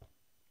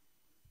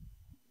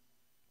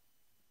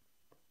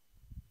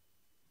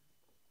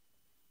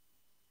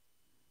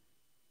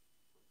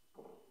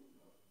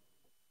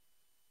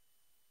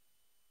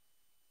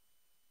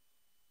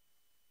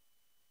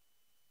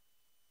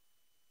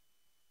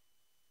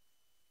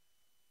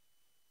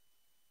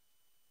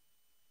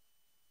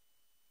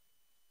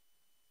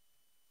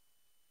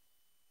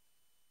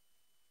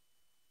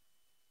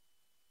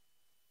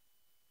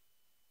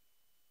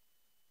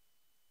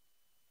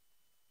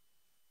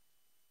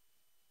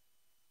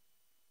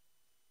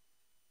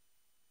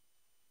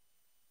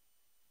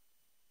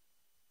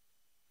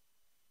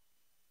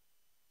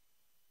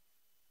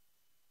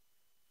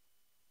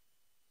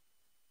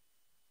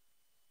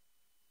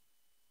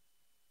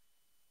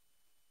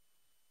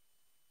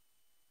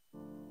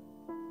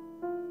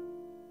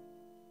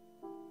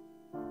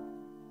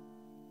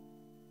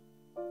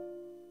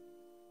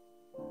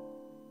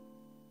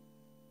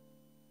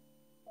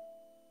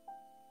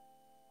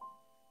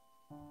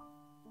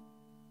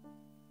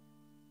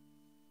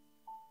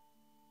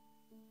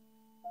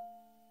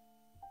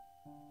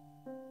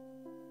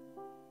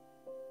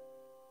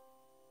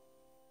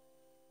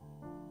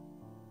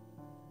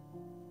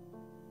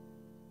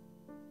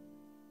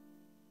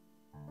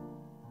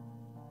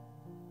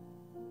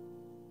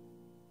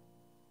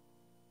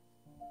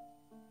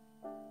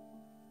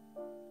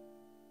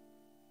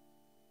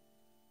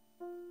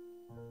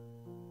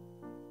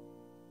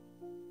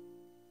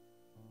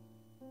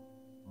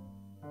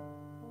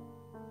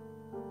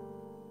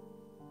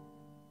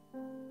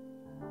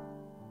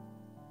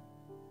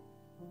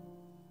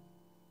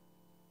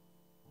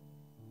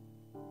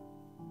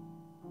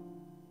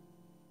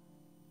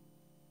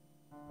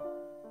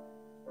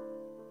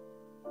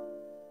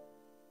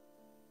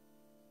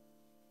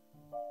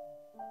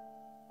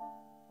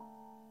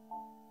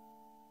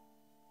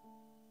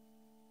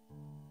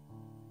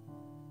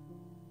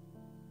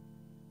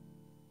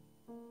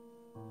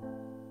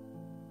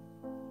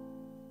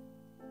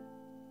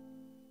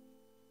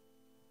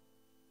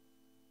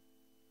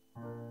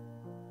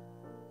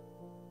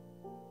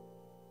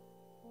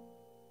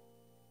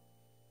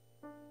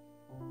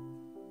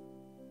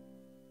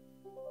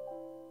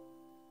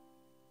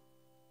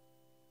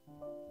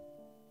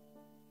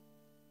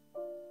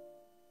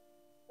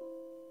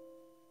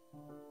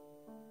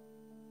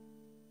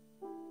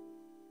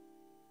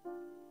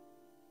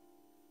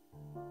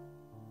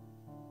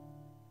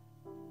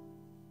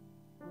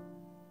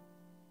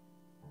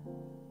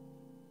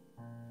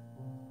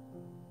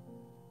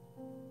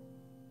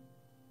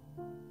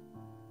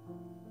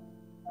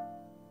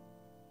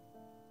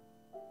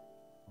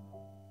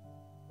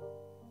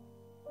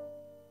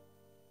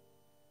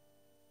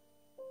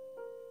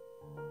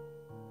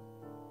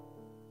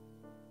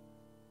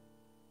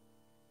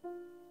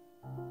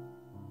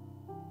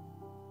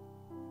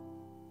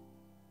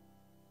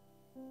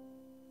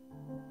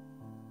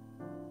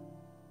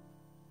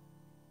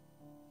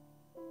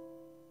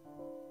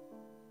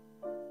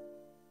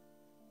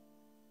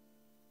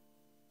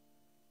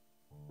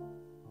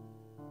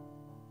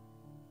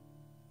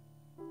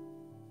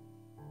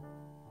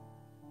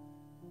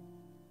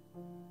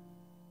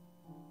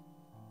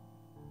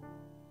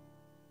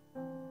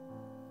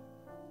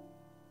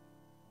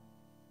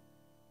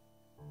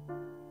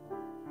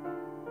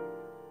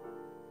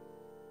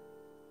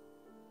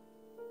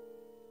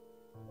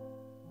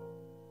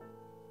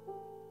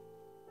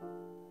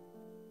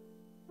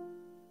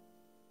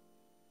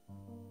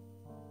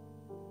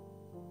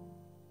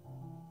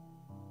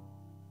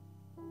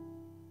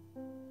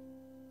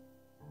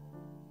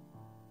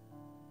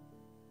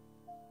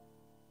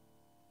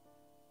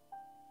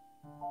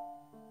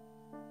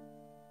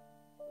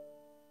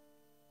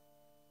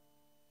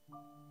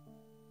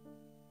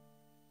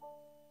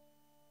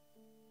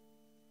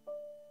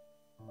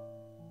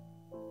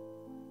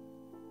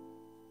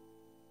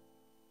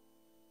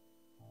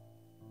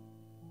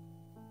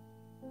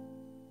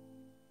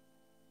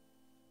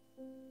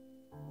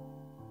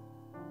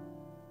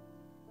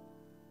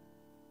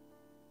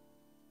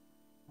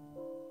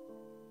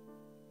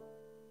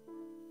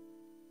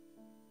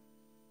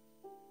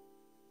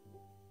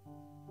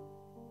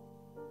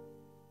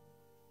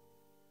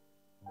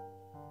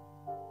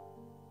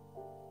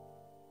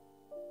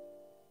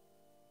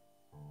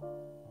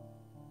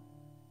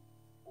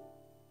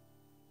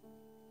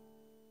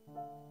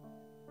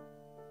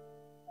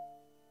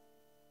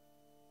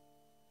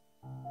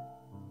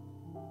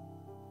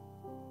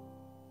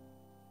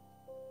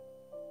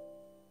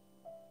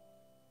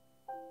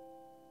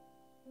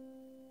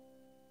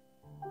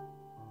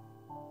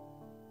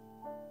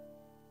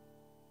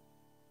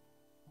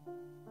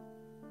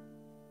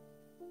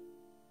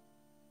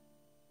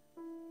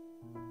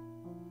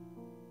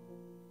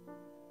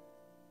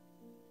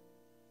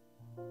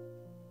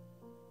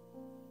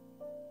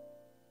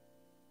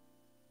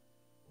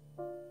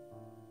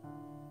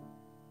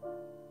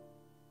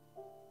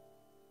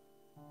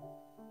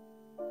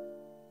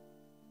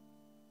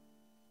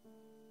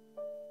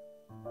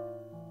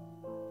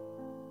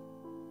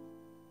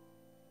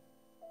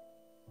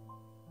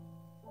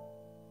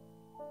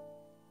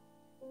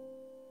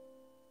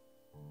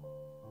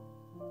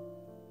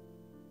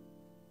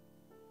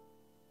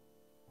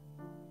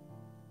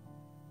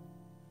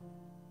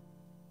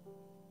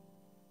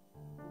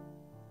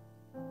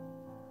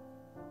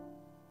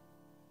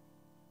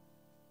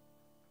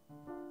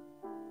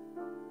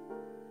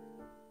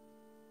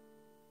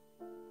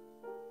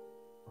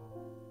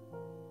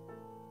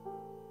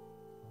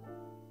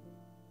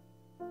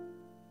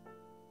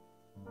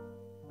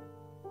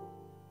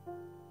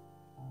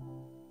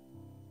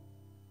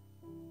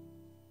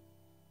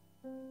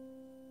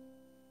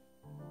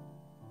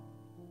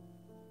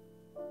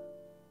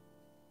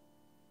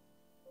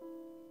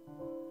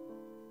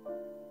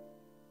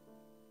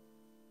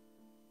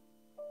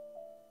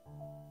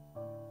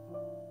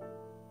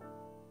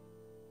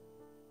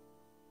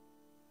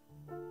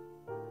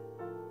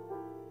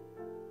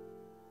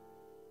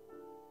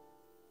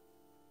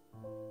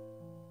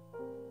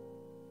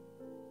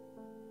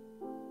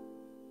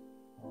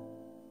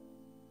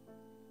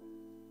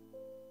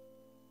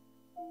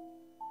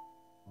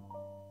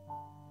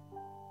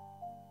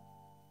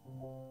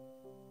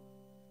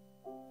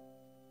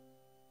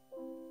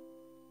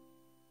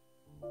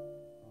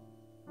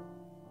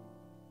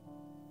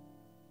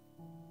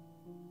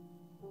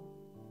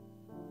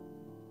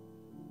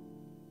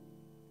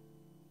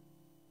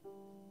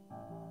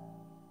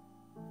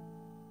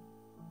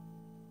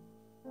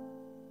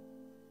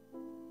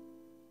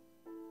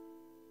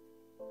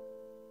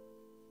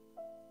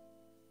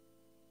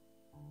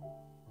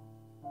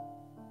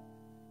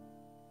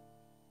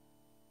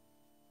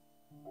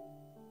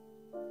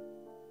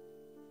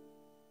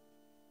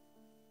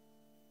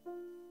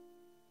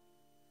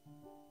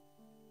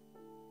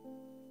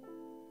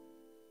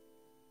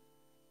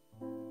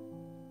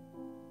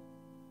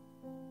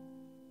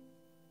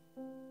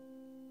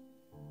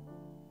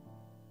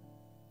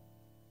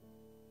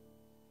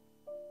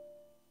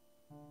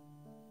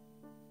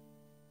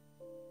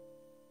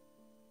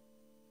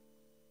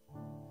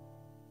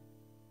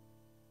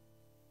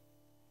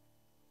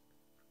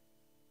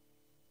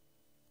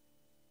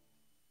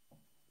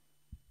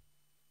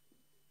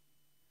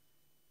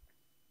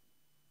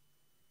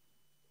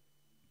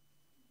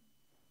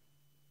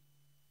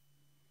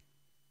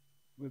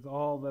 with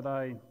all that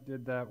I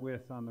did that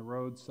with on the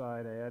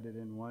roadside, I added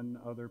in one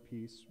other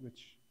piece,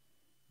 which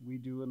we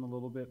do in a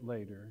little bit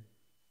later.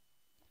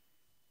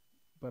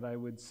 But I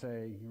would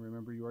say,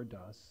 remember you are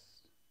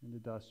dust, and to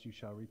dust you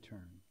shall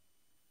return.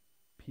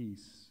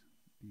 Peace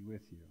be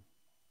with you.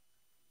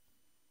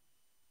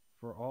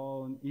 For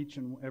all and each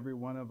and every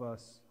one of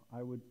us,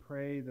 I would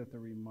pray that the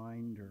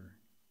reminder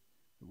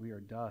that we are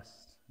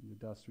dust, and to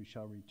dust we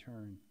shall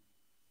return,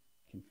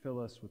 can fill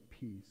us with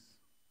peace.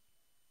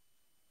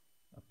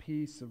 A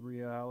piece of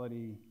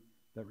reality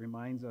that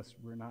reminds us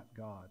we're not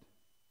God,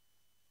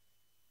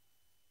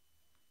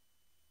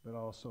 but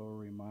also a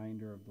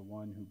reminder of the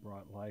one who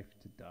brought life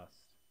to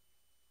dust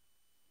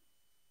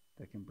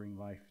that can bring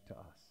life to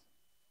us,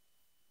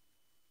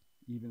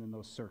 even in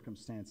those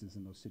circumstances,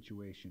 in those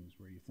situations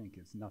where you think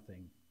it's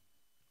nothing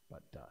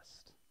but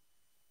dust.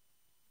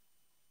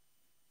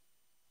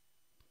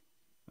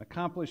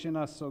 Accomplish in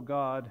us, O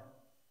God,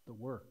 the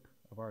work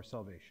of our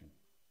salvation.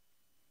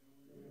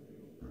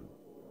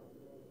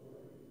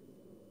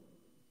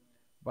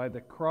 By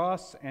the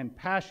cross and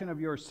passion of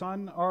your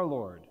Son, our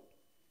Lord,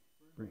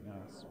 bring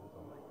us.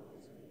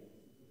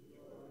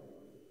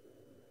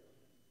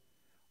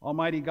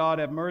 Almighty God,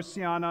 have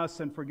mercy on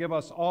us and forgive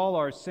us all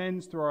our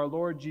sins through our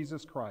Lord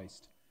Jesus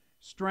Christ.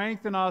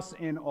 Strengthen us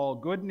in all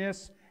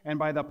goodness, and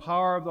by the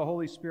power of the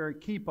Holy Spirit,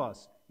 keep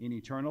us in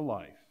eternal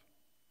life.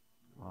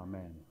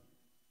 Amen.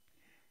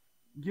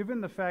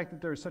 Given the fact that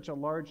there is such a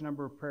large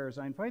number of prayers,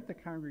 I invite the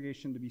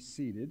congregation to be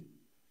seated.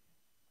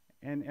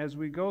 And as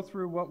we go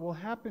through, what will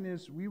happen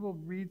is I will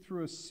read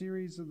through a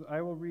series of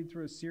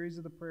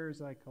the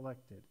prayers I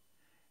collected.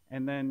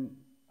 And then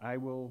I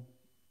will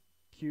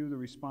cue the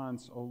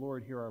response, O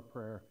Lord, hear our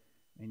prayer,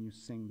 and you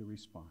sing the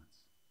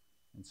response.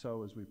 And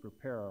so as we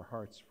prepare our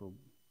hearts for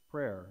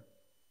prayer,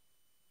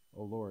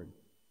 O Lord,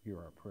 hear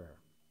our prayer.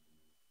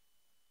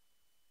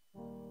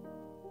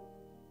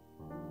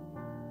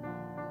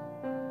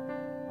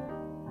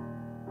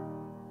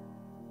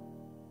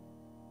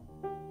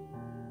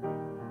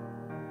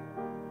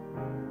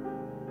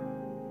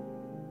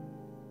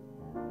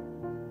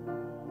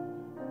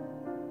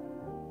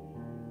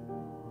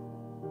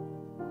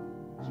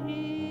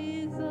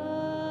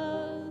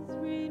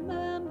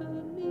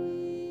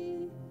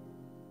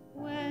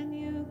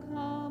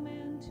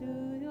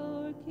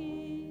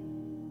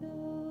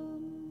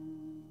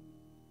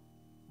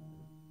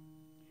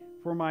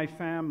 For my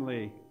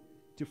family,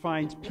 to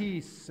find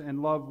peace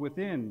and love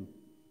within,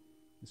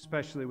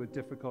 especially with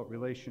difficult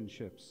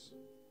relationships.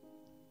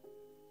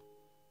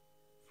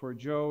 For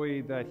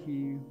Joey, that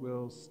he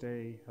will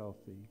stay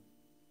healthy.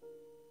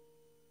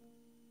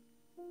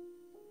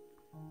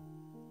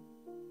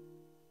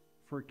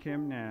 For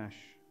Kim Nash,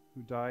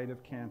 who died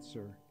of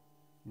cancer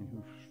and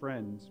whose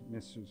friends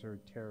misses her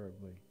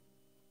terribly.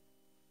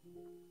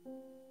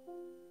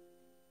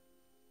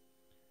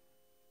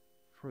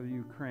 For the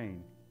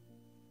Ukraine.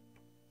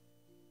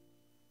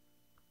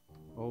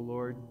 O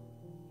Lord,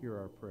 hear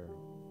our prayer.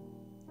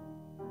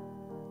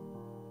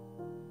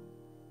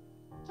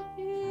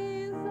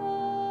 Jesus,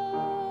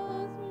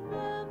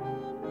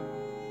 remember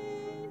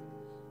me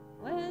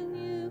when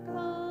you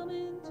come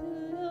into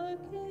your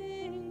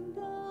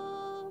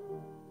kingdom.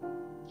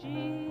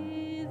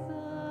 Jesus,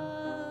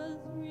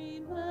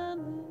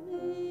 remember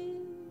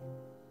me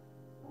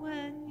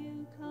when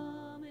you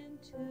come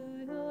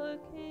into your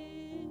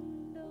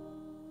kingdom.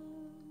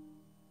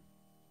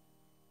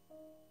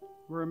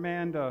 For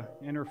Amanda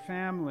and her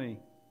family,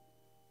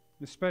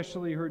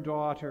 especially her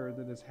daughter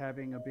that is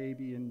having a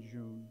baby in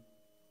June,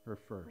 her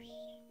first.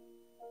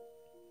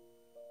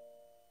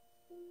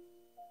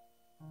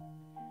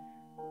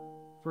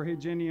 For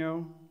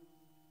Eugenio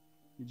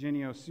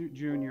Jr.,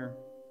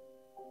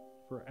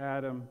 for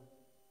Adam,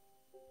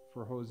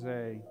 for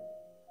Jose.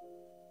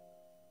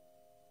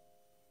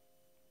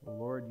 Oh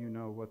Lord, you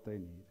know what they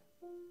need.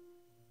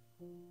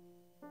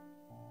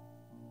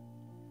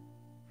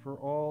 For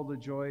all the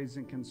joys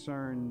and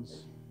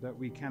concerns that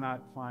we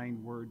cannot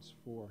find words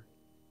for.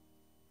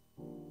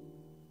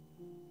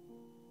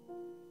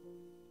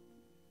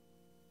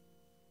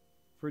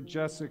 For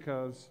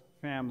Jessica's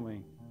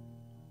family,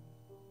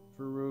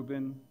 for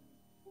Reuben,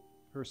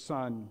 her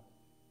son,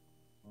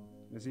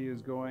 as he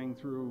is going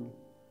through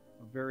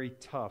a very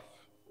tough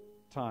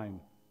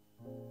time.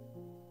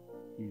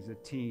 He's a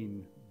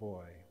teen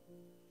boy.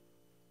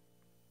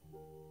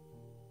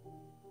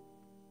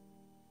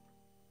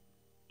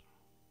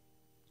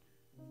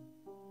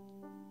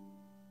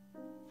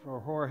 For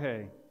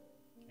Jorge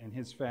and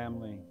his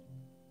family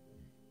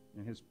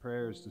and his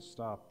prayers to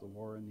stop the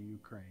war in the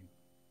Ukraine.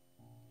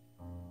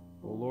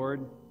 O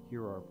Lord,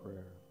 hear our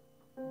prayer.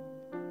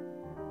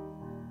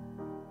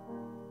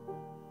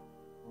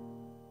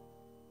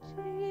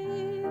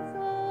 Jesus,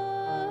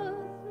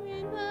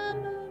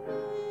 remember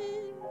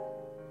me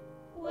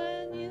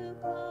when you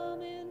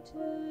come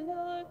into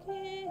your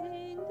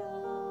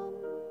kingdom.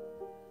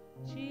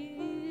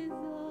 Jesus,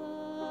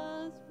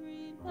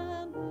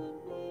 remember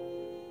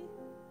me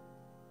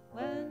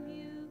when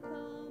you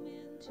come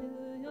into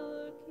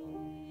your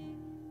kingdom.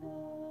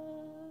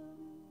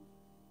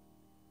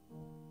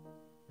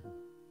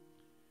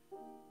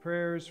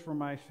 Prayers for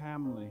my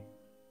family,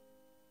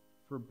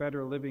 for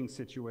better living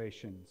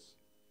situations,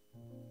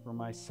 for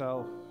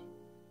myself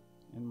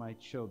and my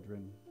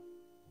children.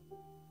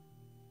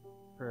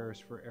 Prayers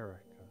for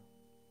Erica.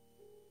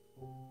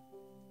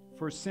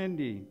 For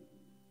Cindy,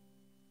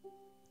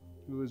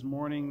 who is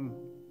mourning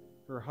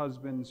her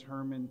husband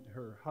Herman,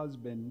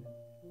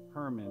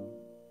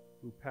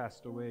 who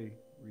passed away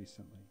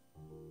recently.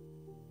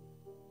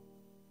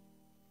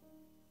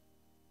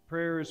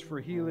 Prayers for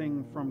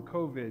healing from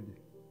COVID,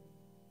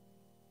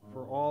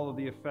 for all of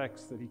the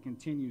effects that he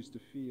continues to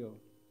feel.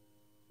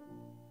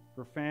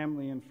 For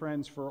family and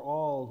friends, for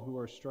all who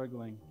are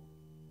struggling,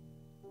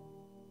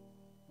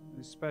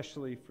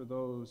 especially for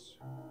those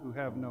who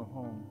have no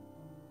home.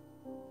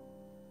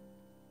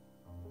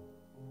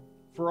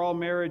 For all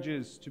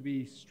marriages to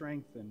be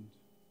strengthened.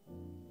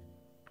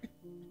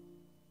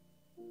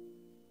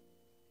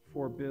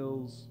 For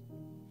Bill's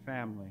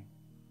family.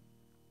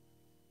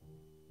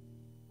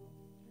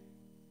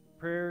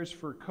 Prayers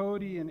for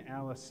Cody and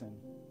Allison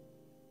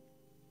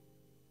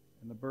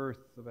and the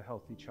birth of a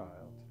healthy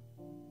child.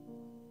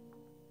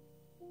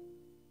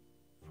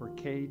 For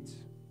Kate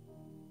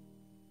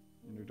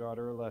and her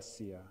daughter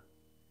Alessia.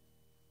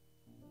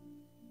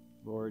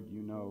 Lord,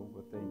 you know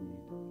what they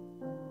need.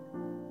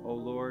 Oh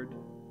Lord,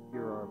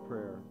 hear our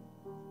prayer.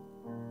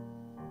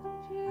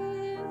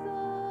 Jesus,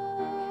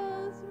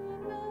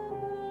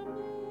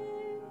 remember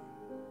me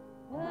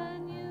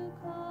when you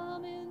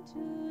come into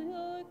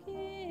your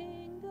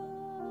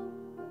kingdom.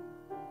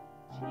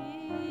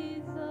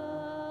 Jesus,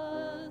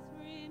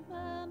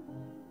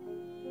 remember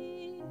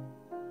me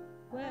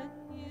when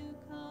you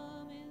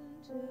come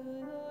into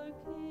your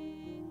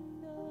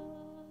kingdom.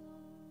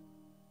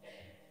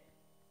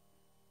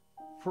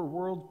 For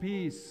world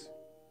peace.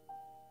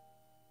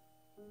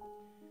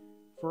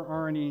 For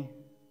Arnie,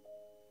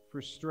 for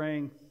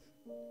strength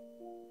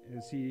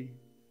as he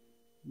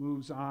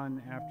moves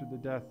on after the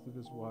death of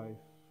his wife.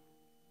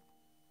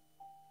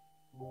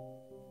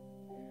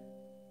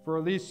 For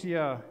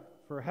Alicia,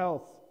 for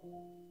health,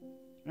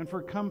 and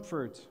for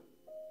comfort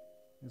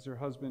as her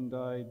husband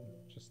died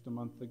just a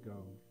month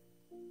ago.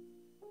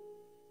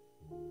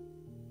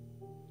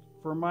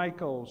 For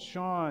Michael,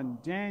 Sean,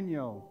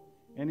 Daniel,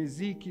 and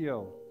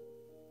Ezekiel,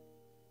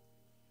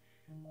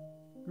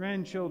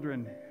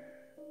 grandchildren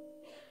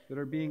that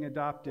are being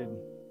adopted,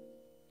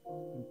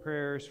 and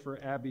prayers for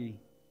Abby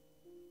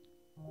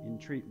in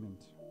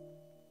treatment.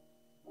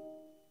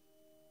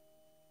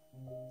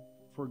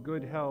 For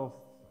good health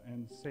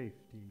and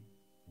safety.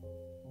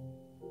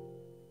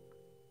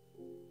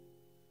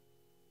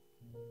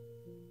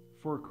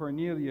 For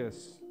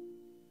Cornelius,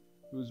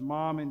 whose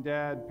mom and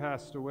dad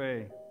passed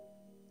away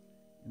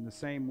in the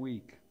same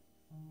week,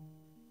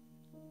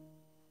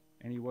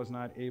 and he was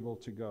not able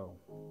to go.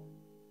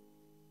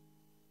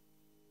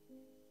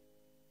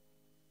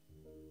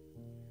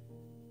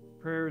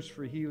 Prayers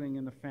for healing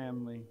in the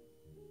family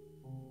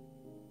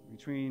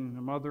between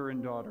a mother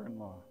and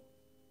daughter-in-law.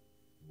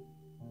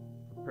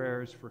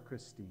 Prayers for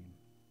Christine.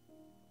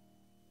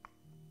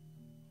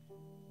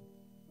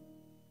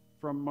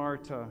 From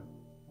Marta,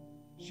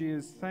 she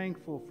is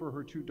thankful for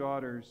her 2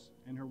 daughters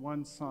and her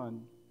 1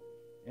 son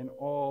and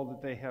all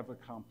that they have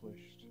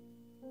accomplished.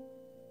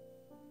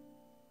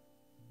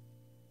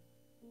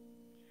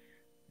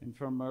 And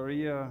from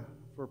Maria,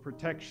 for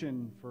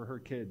protection for her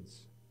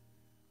kids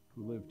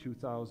who live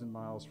 2,000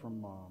 miles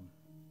from mom.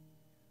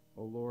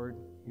 O Lord,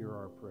 hear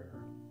our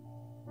prayer.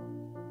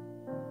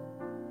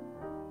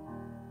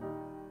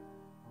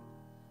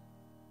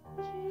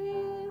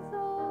 Jesus,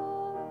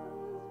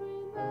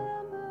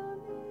 remember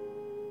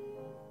me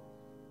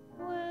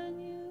when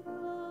you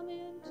come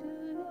into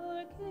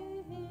your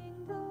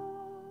kingdom.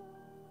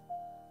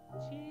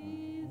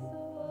 Jesus,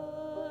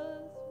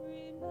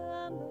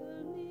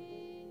 remember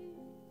me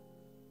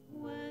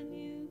when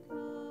you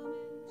come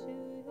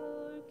into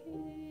your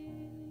kingdom.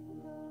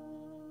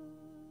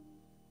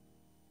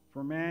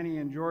 For Manny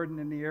and Jordan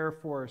in the Air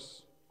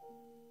Force,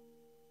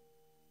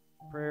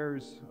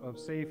 prayers of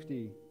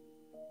safety,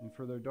 and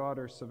for their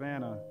daughter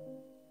Savannah,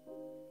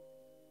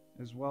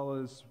 as well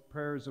as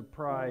prayers of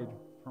pride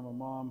from a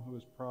mom who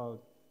is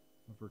proud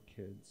of her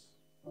kids.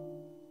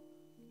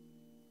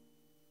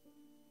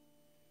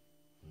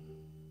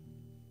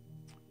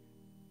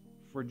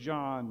 For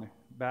John,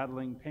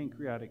 battling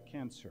pancreatic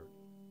cancer.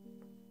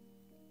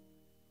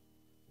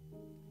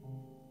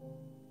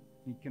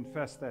 He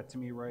confessed that to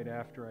me right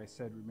after I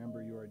said,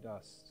 "Remember, you are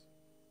dust,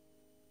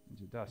 and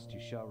to dust you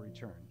shall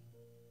return."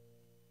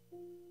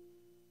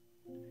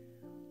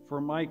 For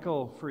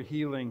Michael, for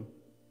healing.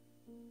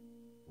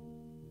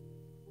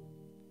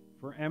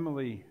 For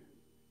Emily,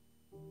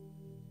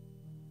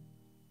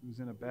 who's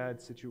in a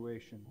bad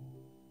situation,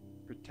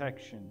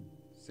 protection,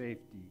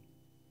 safety,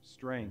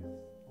 strength,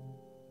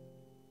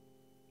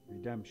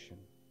 redemption.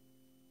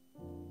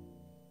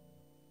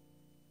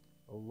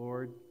 O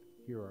Lord,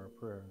 hear our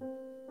prayer.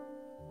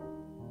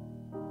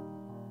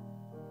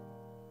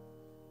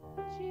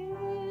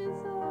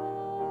 Jesus,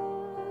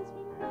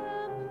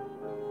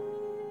 remember me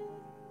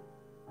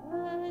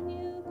when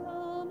you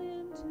come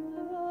into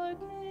your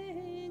kingdom.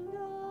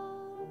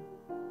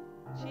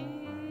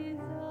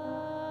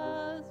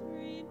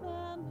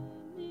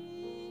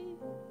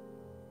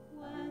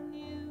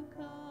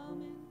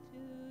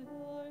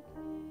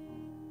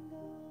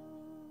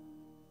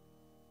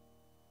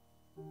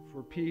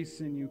 for peace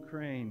in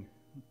Ukraine.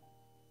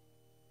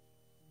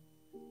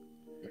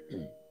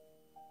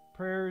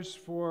 Prayers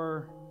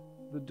for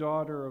the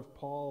daughter of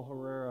Paul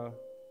Herrera.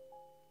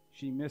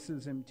 She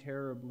misses him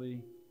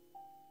terribly,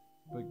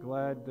 but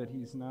glad that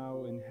he's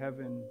now in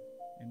heaven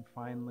and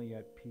finally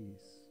at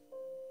peace.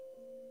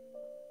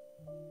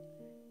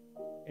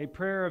 A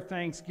prayer of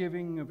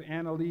thanksgiving of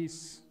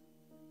Annalise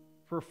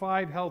for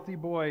 5 healthy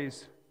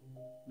boys,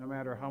 no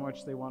matter how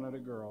much they wanted a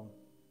girl.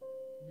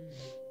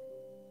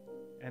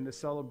 And a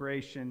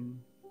celebration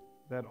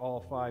that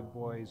all 5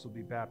 boys will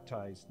be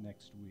baptized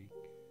next week.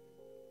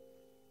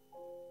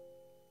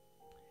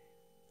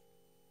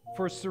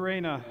 For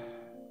Serena,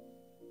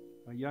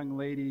 a young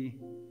lady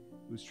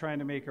who's trying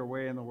to make her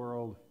way in the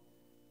world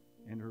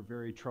in her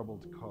very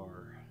troubled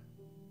car.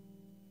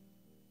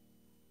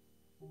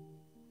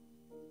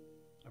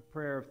 A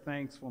prayer of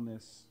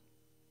thankfulness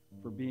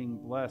for being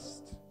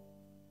blessed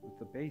with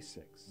the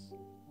basics.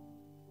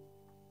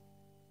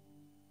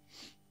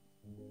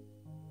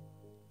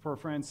 For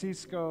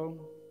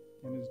Francisco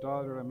and his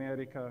daughter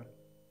America,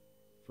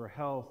 for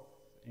health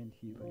and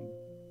healing.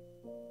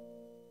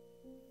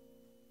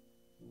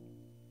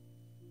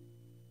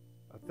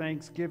 A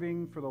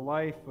thanksgiving for the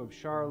life of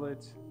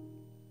Charlotte,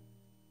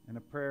 and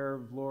a prayer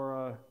of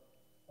Laura,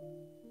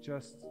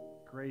 just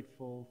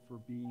grateful for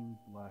being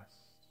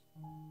blessed.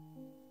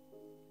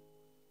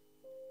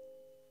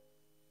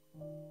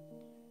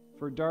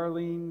 For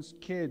Darlene's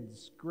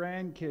kids,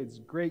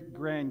 grandkids,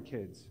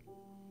 great-grandkids,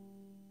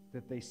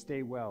 that they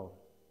stay well.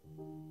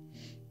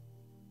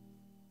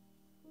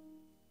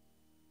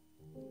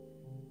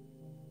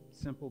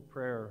 Simple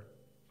prayer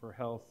for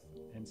health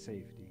and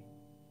safety.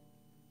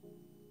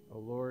 O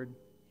Lord,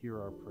 hear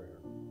our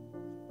prayer.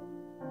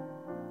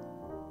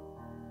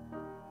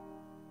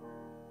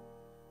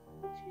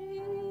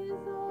 Jesus,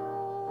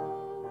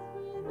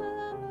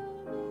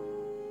 remember me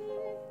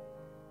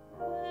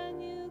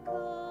when you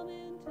come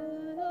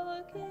into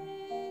your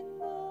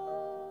kingdom.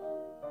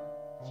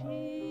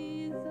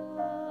 Jesus,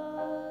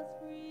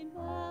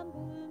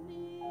 remember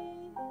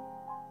me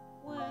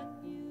when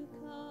you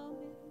come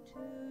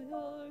into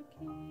your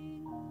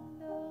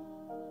kingdom.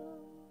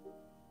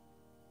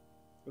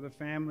 For the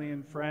family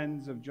and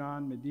friends of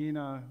John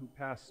Medina, who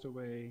passed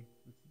away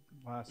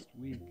last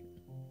week.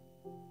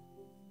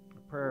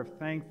 A prayer of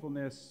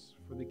thankfulness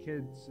for the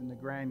kids and the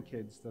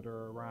grandkids that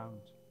are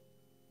around.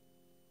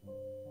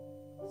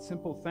 A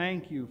simple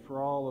thank you for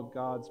all of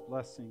God's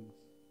blessings.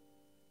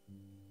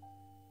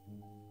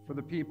 For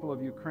the people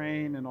of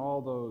Ukraine and all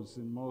those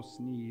in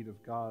most need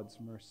of God's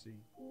mercy.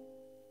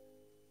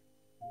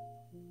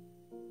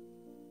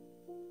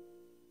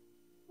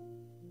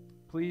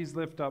 Please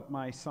lift up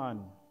my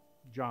son,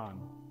 John,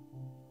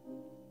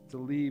 to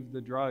leave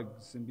the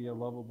drugs and be a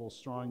lovable,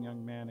 strong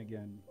young man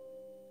again.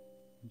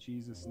 In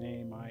Jesus'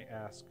 name, I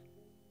ask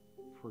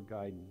for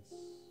guidance.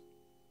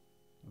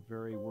 A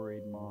very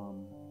worried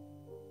mom.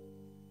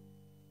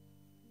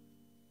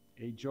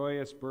 A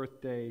joyous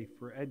birthday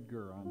for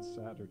Edgar on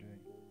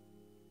Saturday.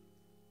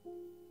 A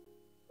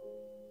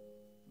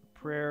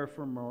prayer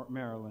for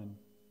Marilyn,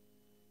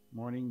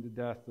 mourning the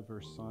death of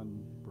her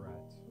son,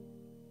 Brett.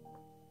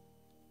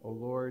 O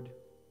Lord,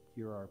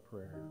 hear our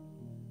prayer.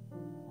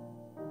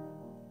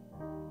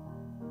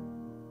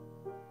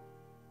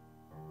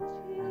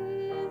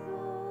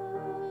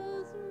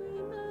 Jesus,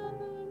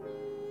 remember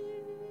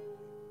me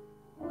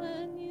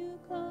when you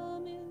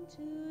come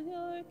into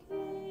your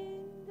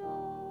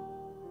kingdom.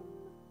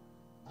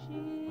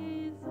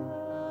 Jesus,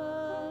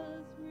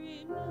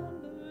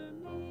 remember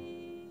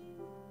me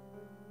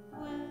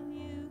when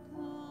you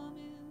come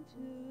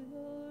into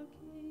your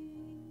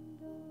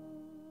kingdom.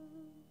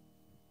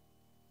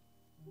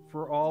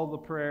 For all the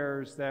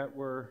prayers that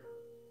were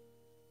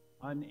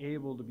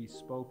unable to be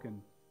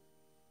spoken,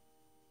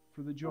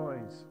 for the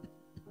joys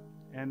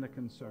and the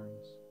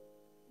concerns,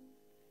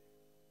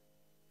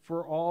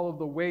 for all of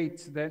the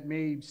weight that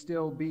may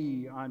still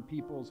be on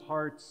people's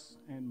hearts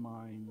and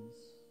minds.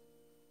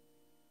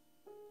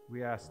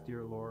 We ask,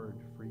 dear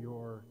Lord, for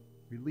your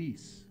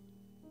release,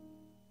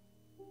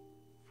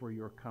 for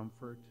your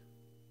comfort,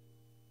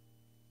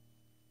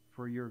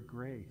 for your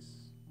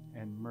grace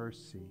and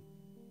mercy.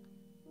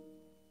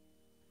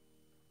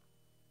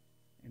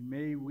 And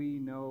may we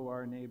know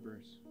our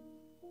neighbors,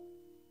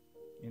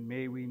 and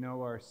may we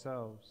know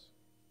ourselves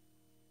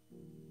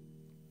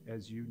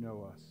as you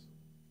know us,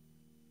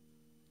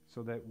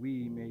 so that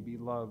we may be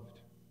loved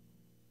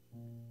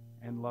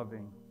and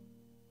loving,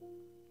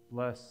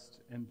 blessed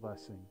and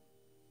blessing,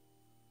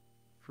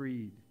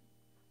 freed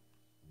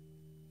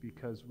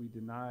because we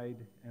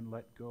denied and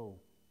let go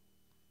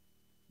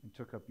and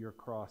took up your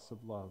cross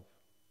of love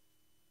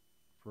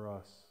for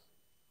us,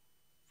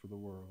 for the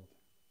world.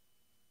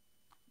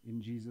 In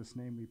Jesus'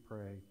 name we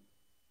pray.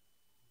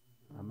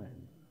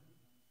 Amen.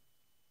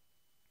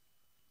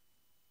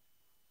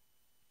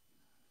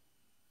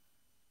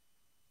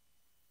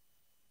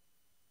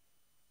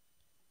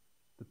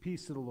 The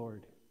peace of the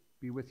Lord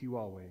be with you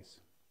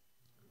always.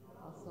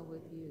 Also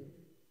with you.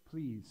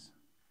 Please,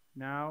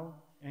 now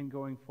and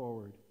going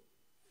forward,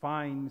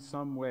 find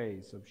some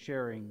ways of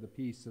sharing the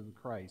peace of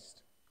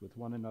Christ with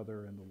one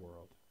another and the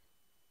world.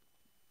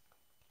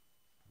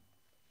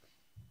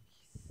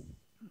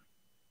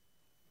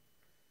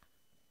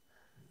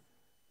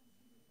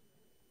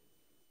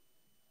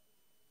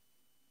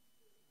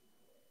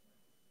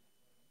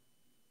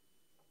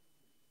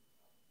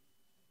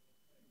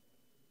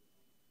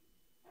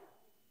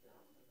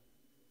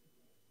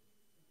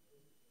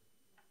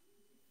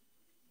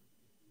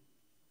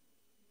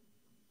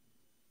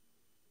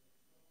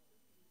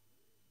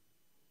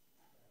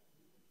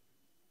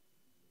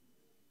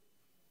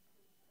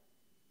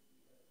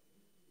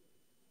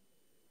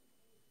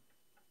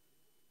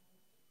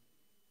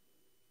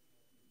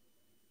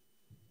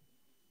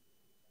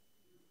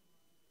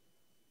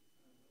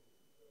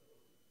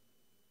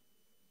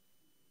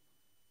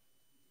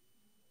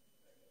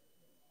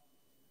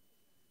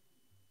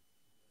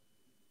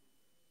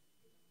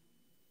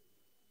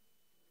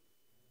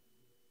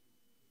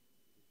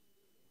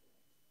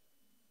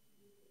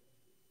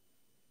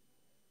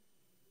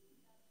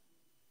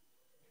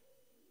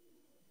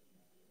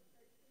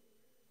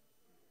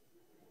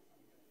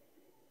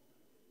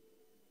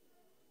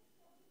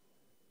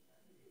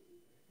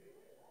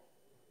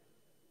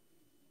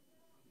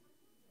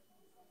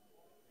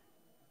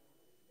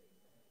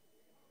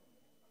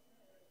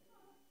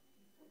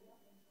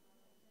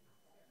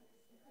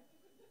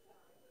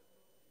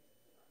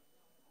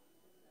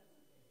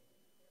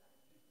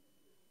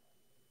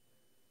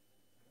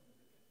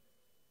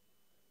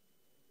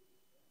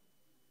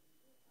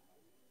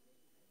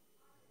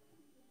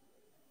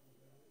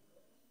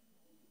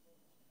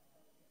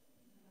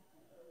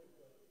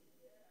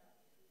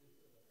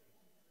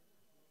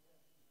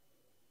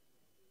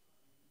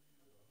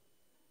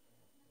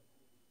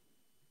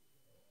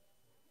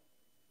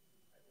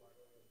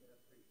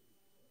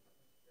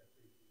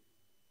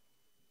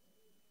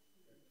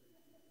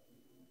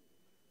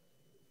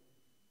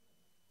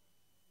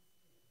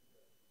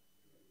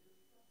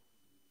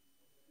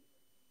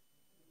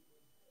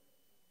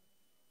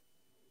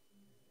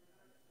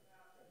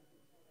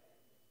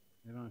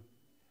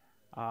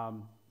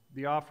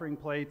 The offering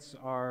plates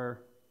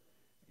are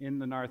in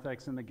the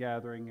narthex in the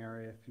gathering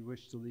area if you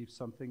wish to leave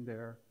something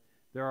there.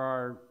 There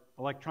are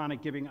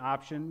electronic giving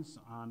options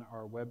on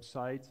our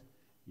website.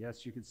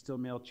 Yes, you can still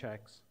mail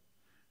checks.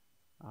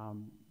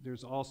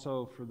 There's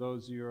also, for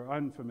those of you who are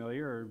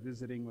unfamiliar or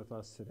visiting with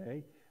us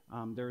today,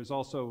 there is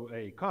also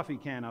a coffee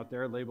can out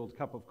there labeled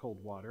Cup of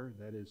Cold Water.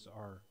 That is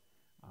our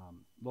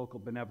local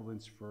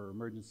benevolence for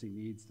emergency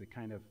needs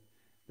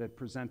that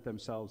present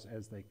themselves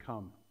as they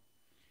come.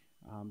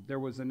 There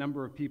was a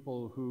number of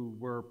people who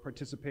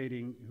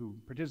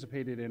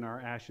participated in our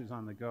Ashes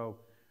on the Go,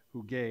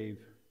 who gave,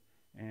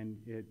 and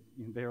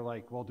they're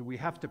like, well, do we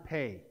have to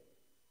pay?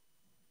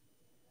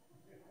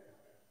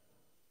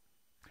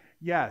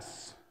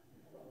 Yes.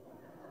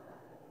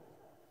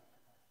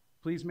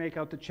 Please make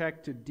out the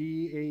check to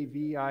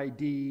DAVIDPAV.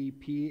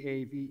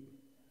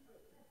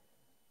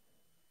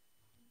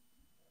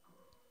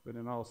 But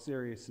in all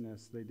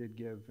seriousness, they did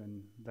give,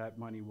 and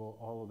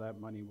all of that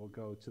money will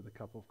go to the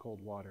Cup of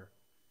Cold Water.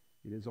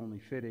 It is only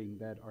fitting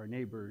that our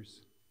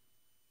neighbors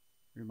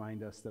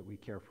remind us that we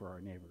care for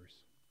our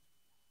neighbors.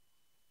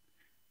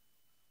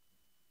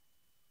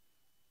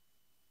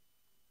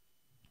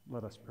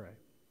 Let us pray.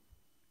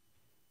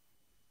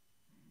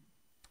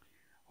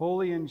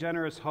 Holy and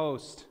generous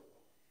host,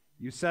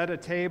 you set a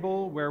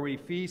table where we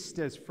feast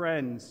as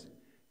friends.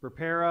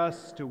 Prepare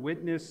us to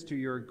witness to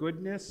your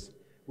goodness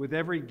with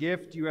every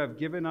gift you have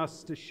given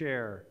us to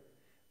share,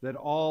 that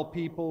all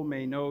people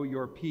may know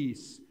your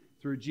peace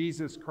through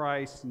Jesus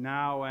Christ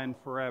now and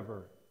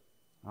forever.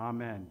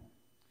 Amen.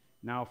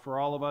 Now, for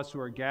all of us who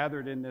are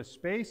gathered in this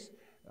space,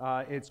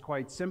 it's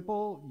quite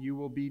simple. You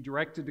will be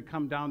directed to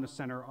come down the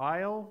center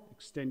aisle,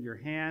 extend your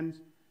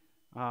hand.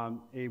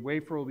 A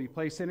wafer will be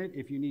placed in it.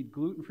 If you need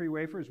gluten-free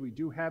wafers, we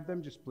do have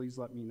them. Just please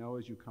let me know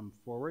as you come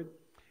forward.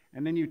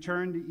 And then you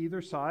turn to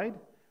either side.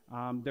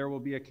 There will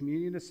be a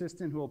communion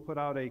assistant who will put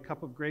out a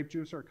cup of grape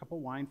juice or a cup of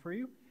wine for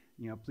you.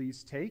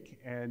 Please take.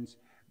 And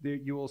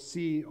you will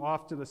see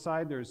off to the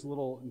side there's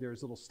little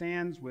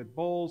stands with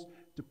bowls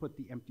to put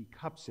the empty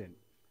cups in.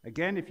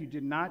 Again, if you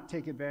did not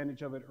take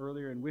advantage of it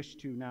earlier and wish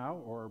to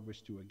now or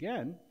wish to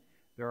again,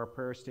 there are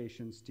prayer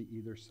stations to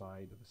either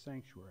side of the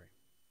sanctuary.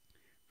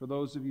 For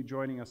those of you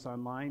joining us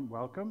online,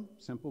 welcome.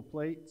 Simple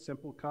plate,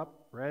 simple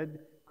cup, bread,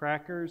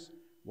 crackers,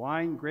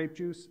 wine, grape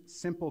juice,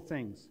 simple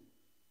things.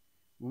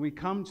 When we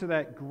come to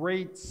that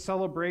great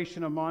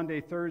celebration of Maundy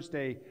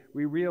Thursday,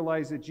 we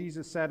realize that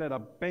Jesus sat at a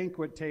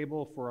banquet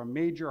table for a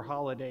major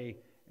holiday,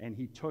 and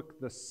he took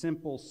the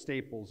simple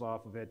staples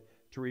off of it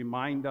to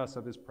remind us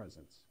of his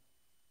presence,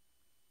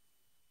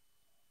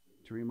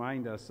 to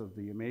remind us of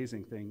the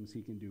amazing things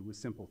he can do with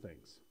simple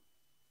things,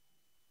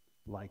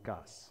 like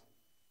us.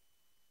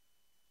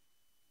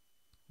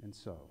 And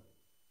so,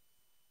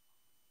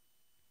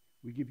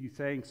 we give you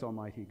thanks,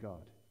 Almighty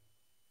God,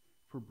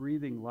 for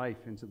breathing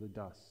life into the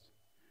dust,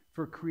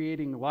 for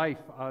creating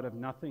life out of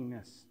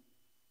nothingness,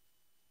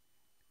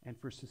 and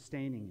for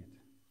sustaining it,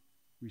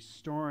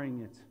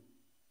 restoring it,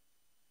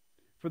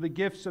 for the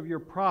gifts of your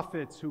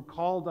prophets who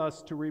called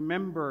us to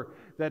remember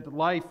that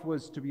life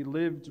was to be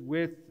lived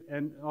with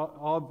and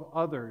of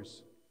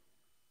others,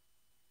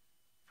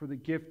 for the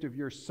gift of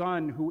your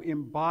Son who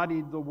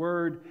embodied the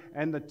word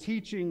and the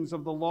teachings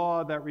of the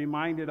law that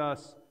reminded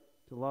us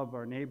to love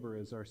our neighbor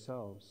as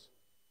ourselves,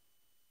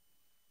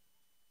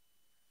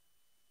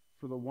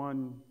 for the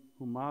one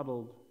who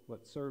modeled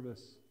what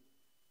service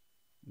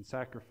and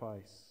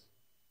sacrifice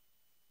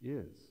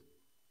is,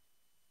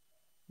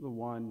 the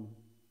one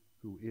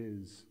who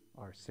is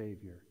our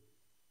Savior.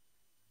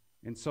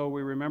 And so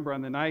we remember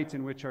on the night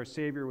in which our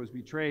Savior was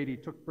betrayed, he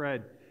took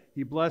bread,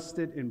 he blessed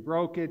it and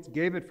broke it,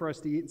 gave it for us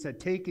to eat, and said,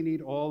 "Take and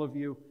eat, all of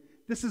you.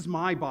 This is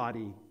my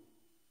body.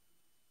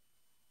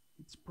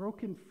 It's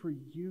broken for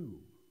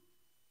you.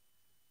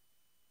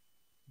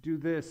 Do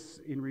this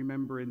in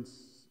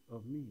remembrance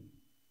of me."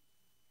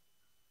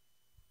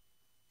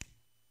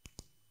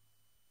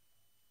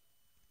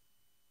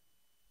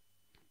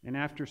 And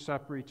after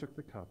supper, he took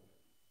the cup.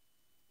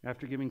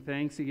 After giving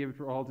thanks, he gave it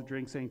for all to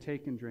drink, saying,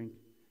 "Take and drink.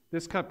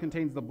 This cup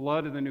contains the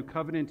blood of the new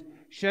covenant,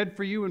 shed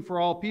for you and for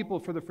all people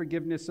for the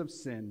forgiveness of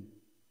sin.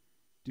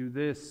 Do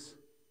this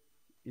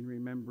in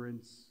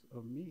remembrance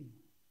of me."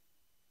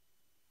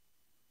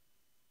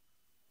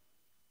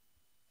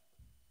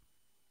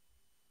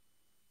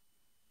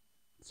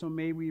 So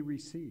may we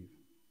receive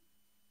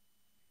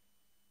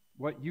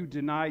what you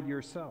denied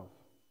yourself.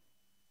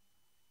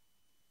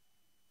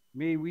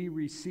 May we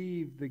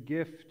receive the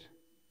gift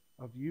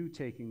of you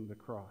taking the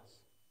cross.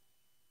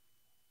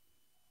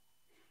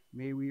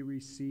 May we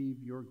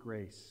receive your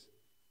grace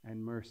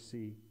and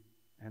mercy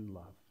and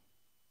love.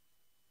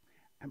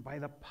 And by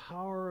the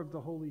power of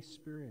the Holy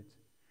Spirit,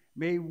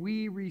 may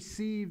we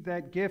receive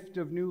that gift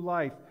of new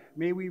life.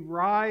 May we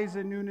rise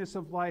in newness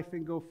of life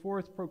and go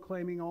forth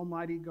proclaiming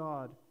Almighty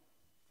God,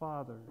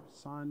 Father,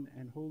 Son,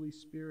 and Holy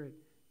Spirit,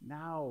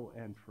 now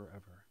and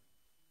forever.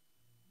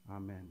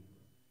 Amen.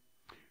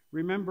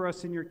 Remember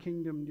us in your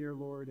kingdom, dear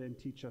Lord, and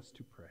teach us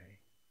to pray.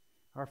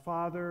 Our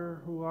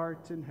Father, who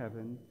art in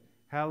heaven,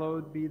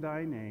 hallowed be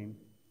thy name.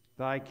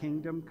 Thy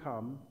kingdom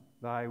come,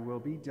 thy will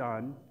be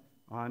done,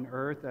 on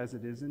earth as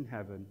it is in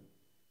heaven.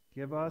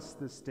 Give us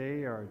this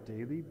day our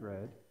daily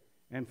bread,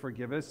 and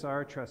forgive us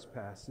our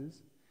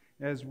trespasses,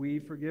 as we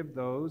forgive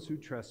those who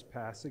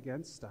trespass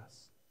against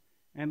us.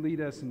 And lead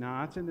us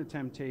not into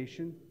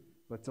temptation,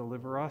 but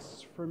deliver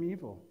us from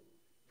evil.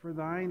 For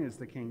thine is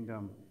the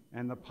kingdom,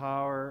 and the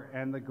power,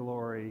 and the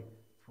glory,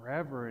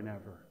 forever and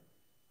ever.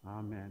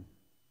 Amen.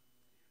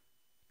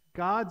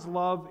 God's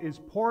love is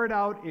poured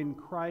out in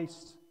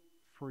Christ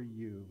for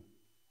you.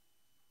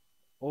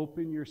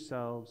 Open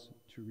yourselves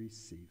to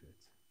receive it.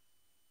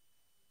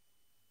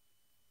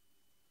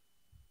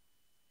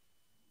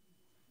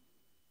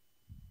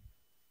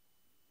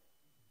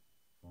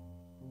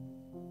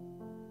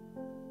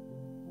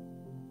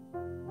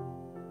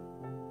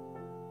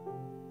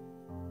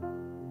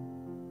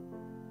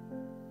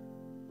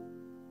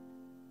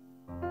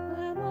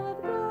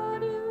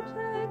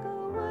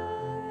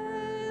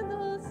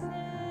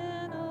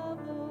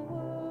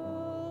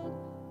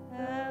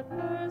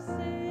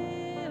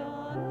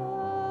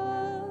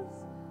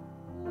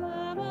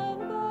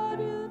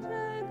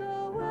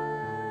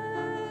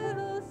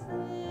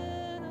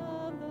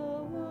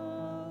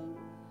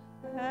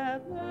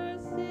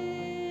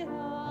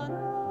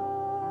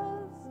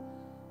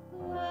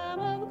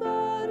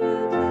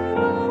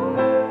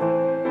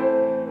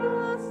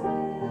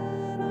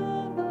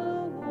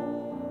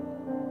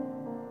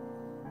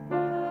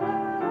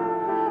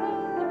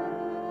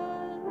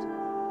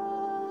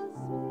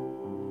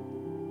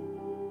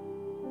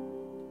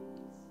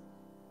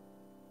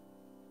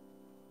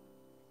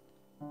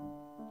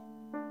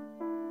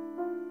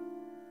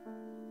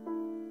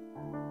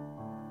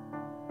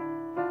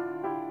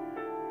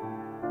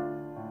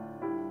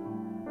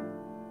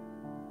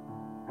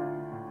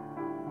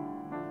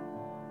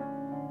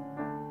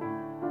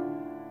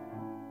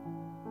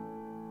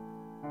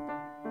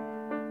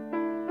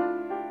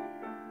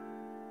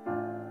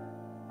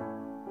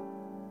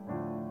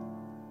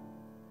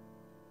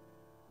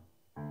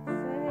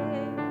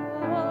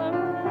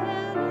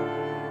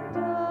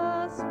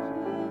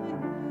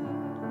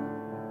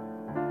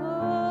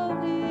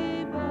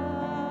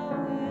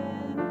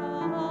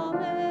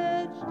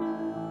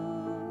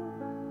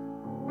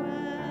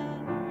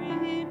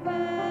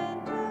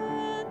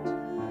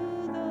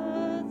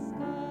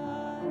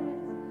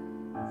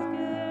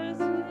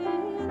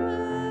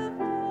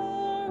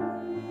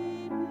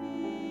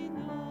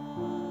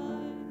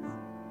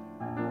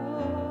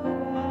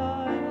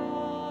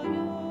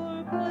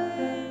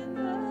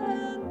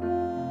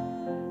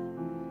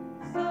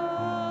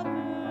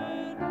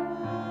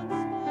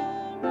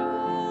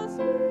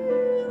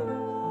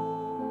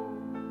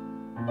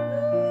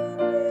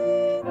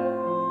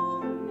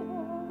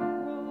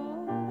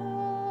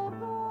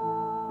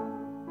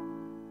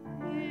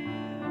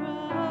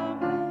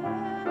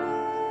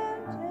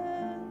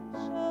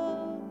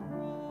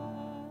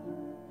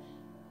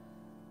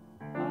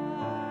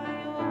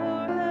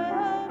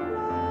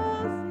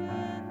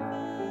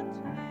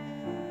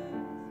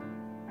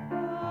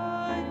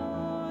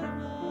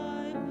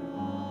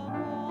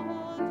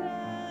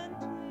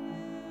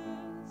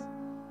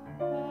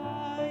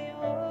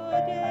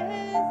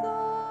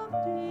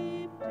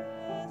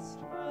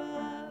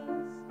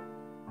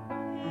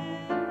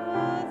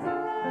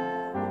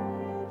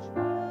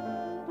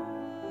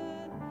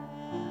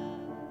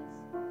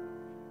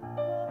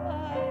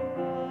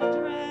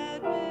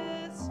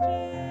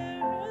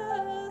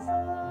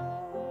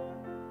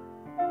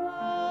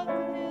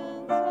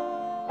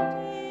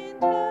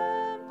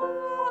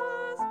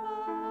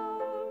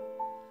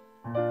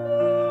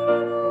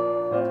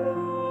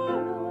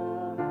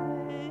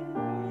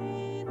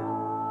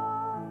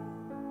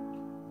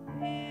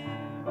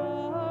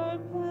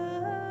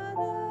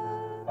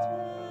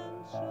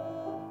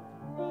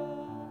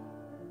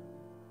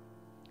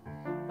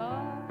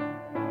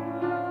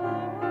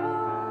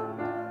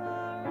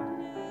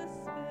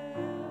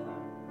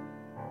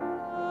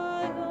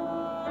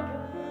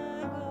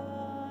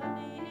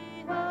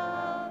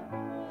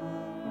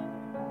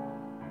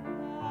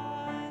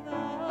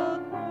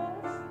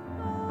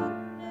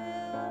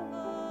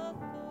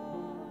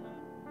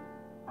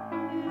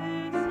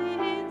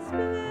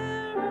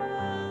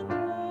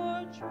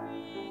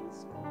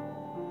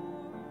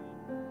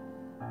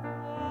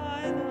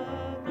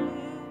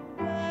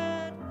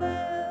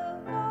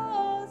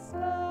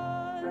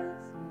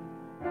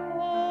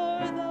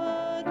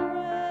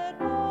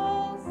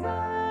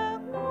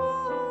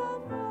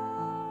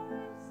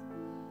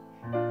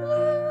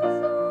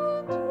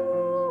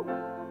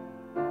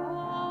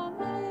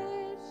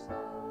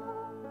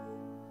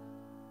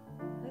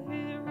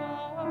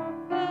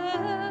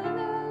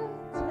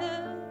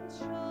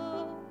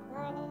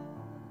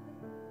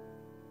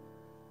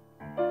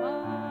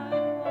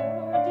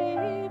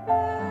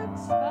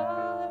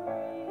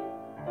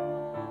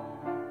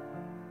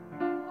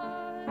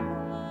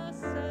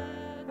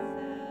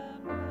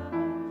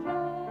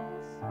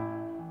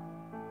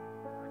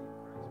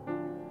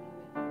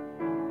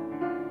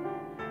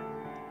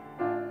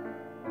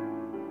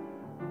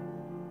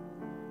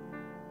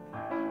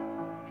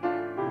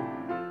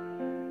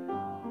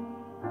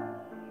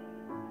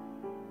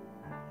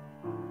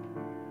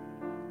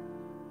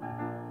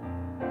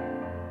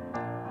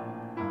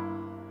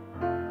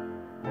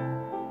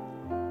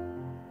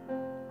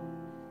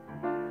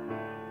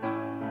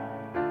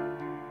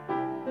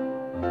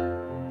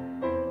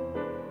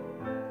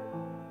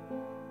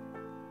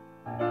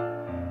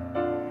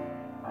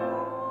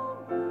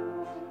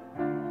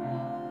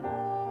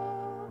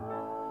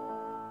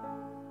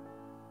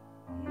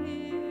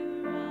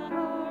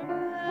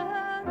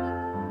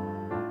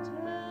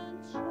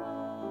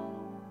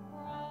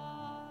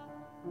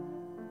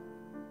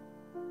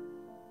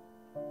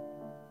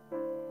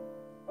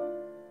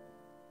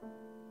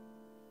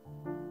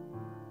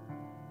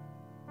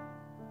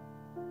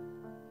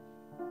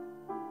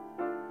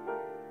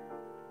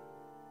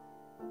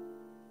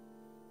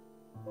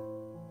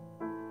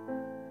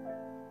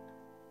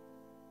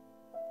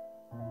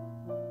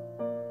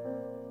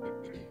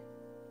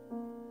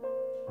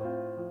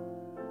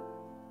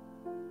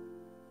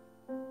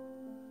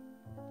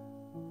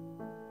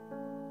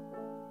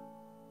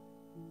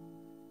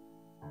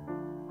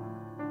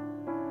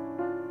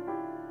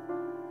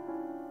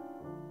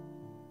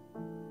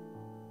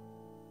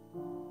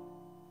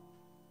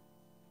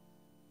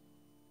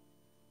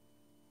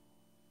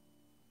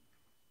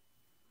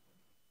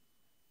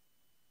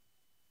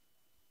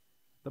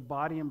 the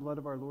body and blood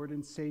of our Lord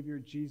and Savior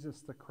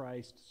Jesus the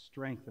Christ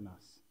strengthen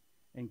us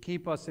and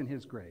keep us in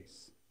his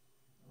grace.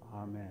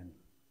 Amen.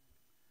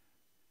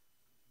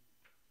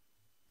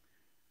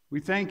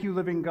 We thank you,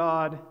 living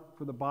God,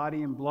 for the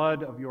body and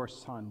blood of your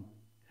Son,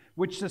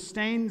 which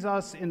sustains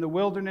us in the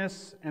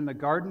wilderness and the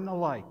garden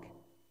alike.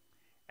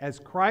 As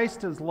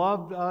Christ has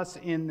loved us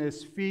in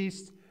this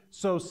feast,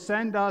 so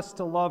send us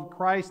to love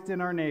Christ in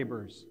our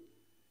neighbors.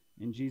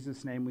 In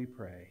Jesus' name we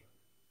pray.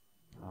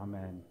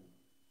 Amen.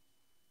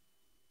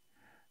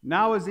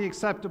 Now is the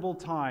acceptable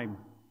time.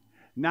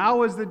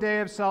 Now is the day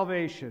of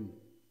salvation.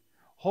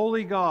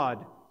 Holy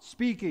God,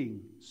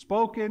 speaking,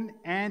 spoken,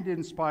 and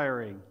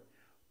inspiring,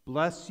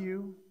 bless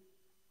you,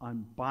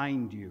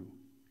 unbind you,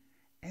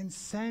 and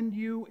send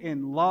you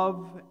in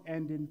love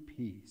and in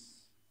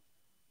peace.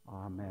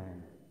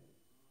 Amen.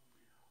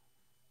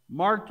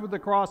 Marked with the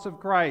cross of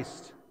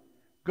Christ,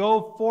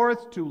 go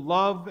forth to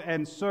love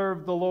and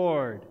serve the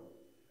Lord.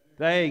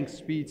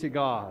 Thanks be to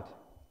God.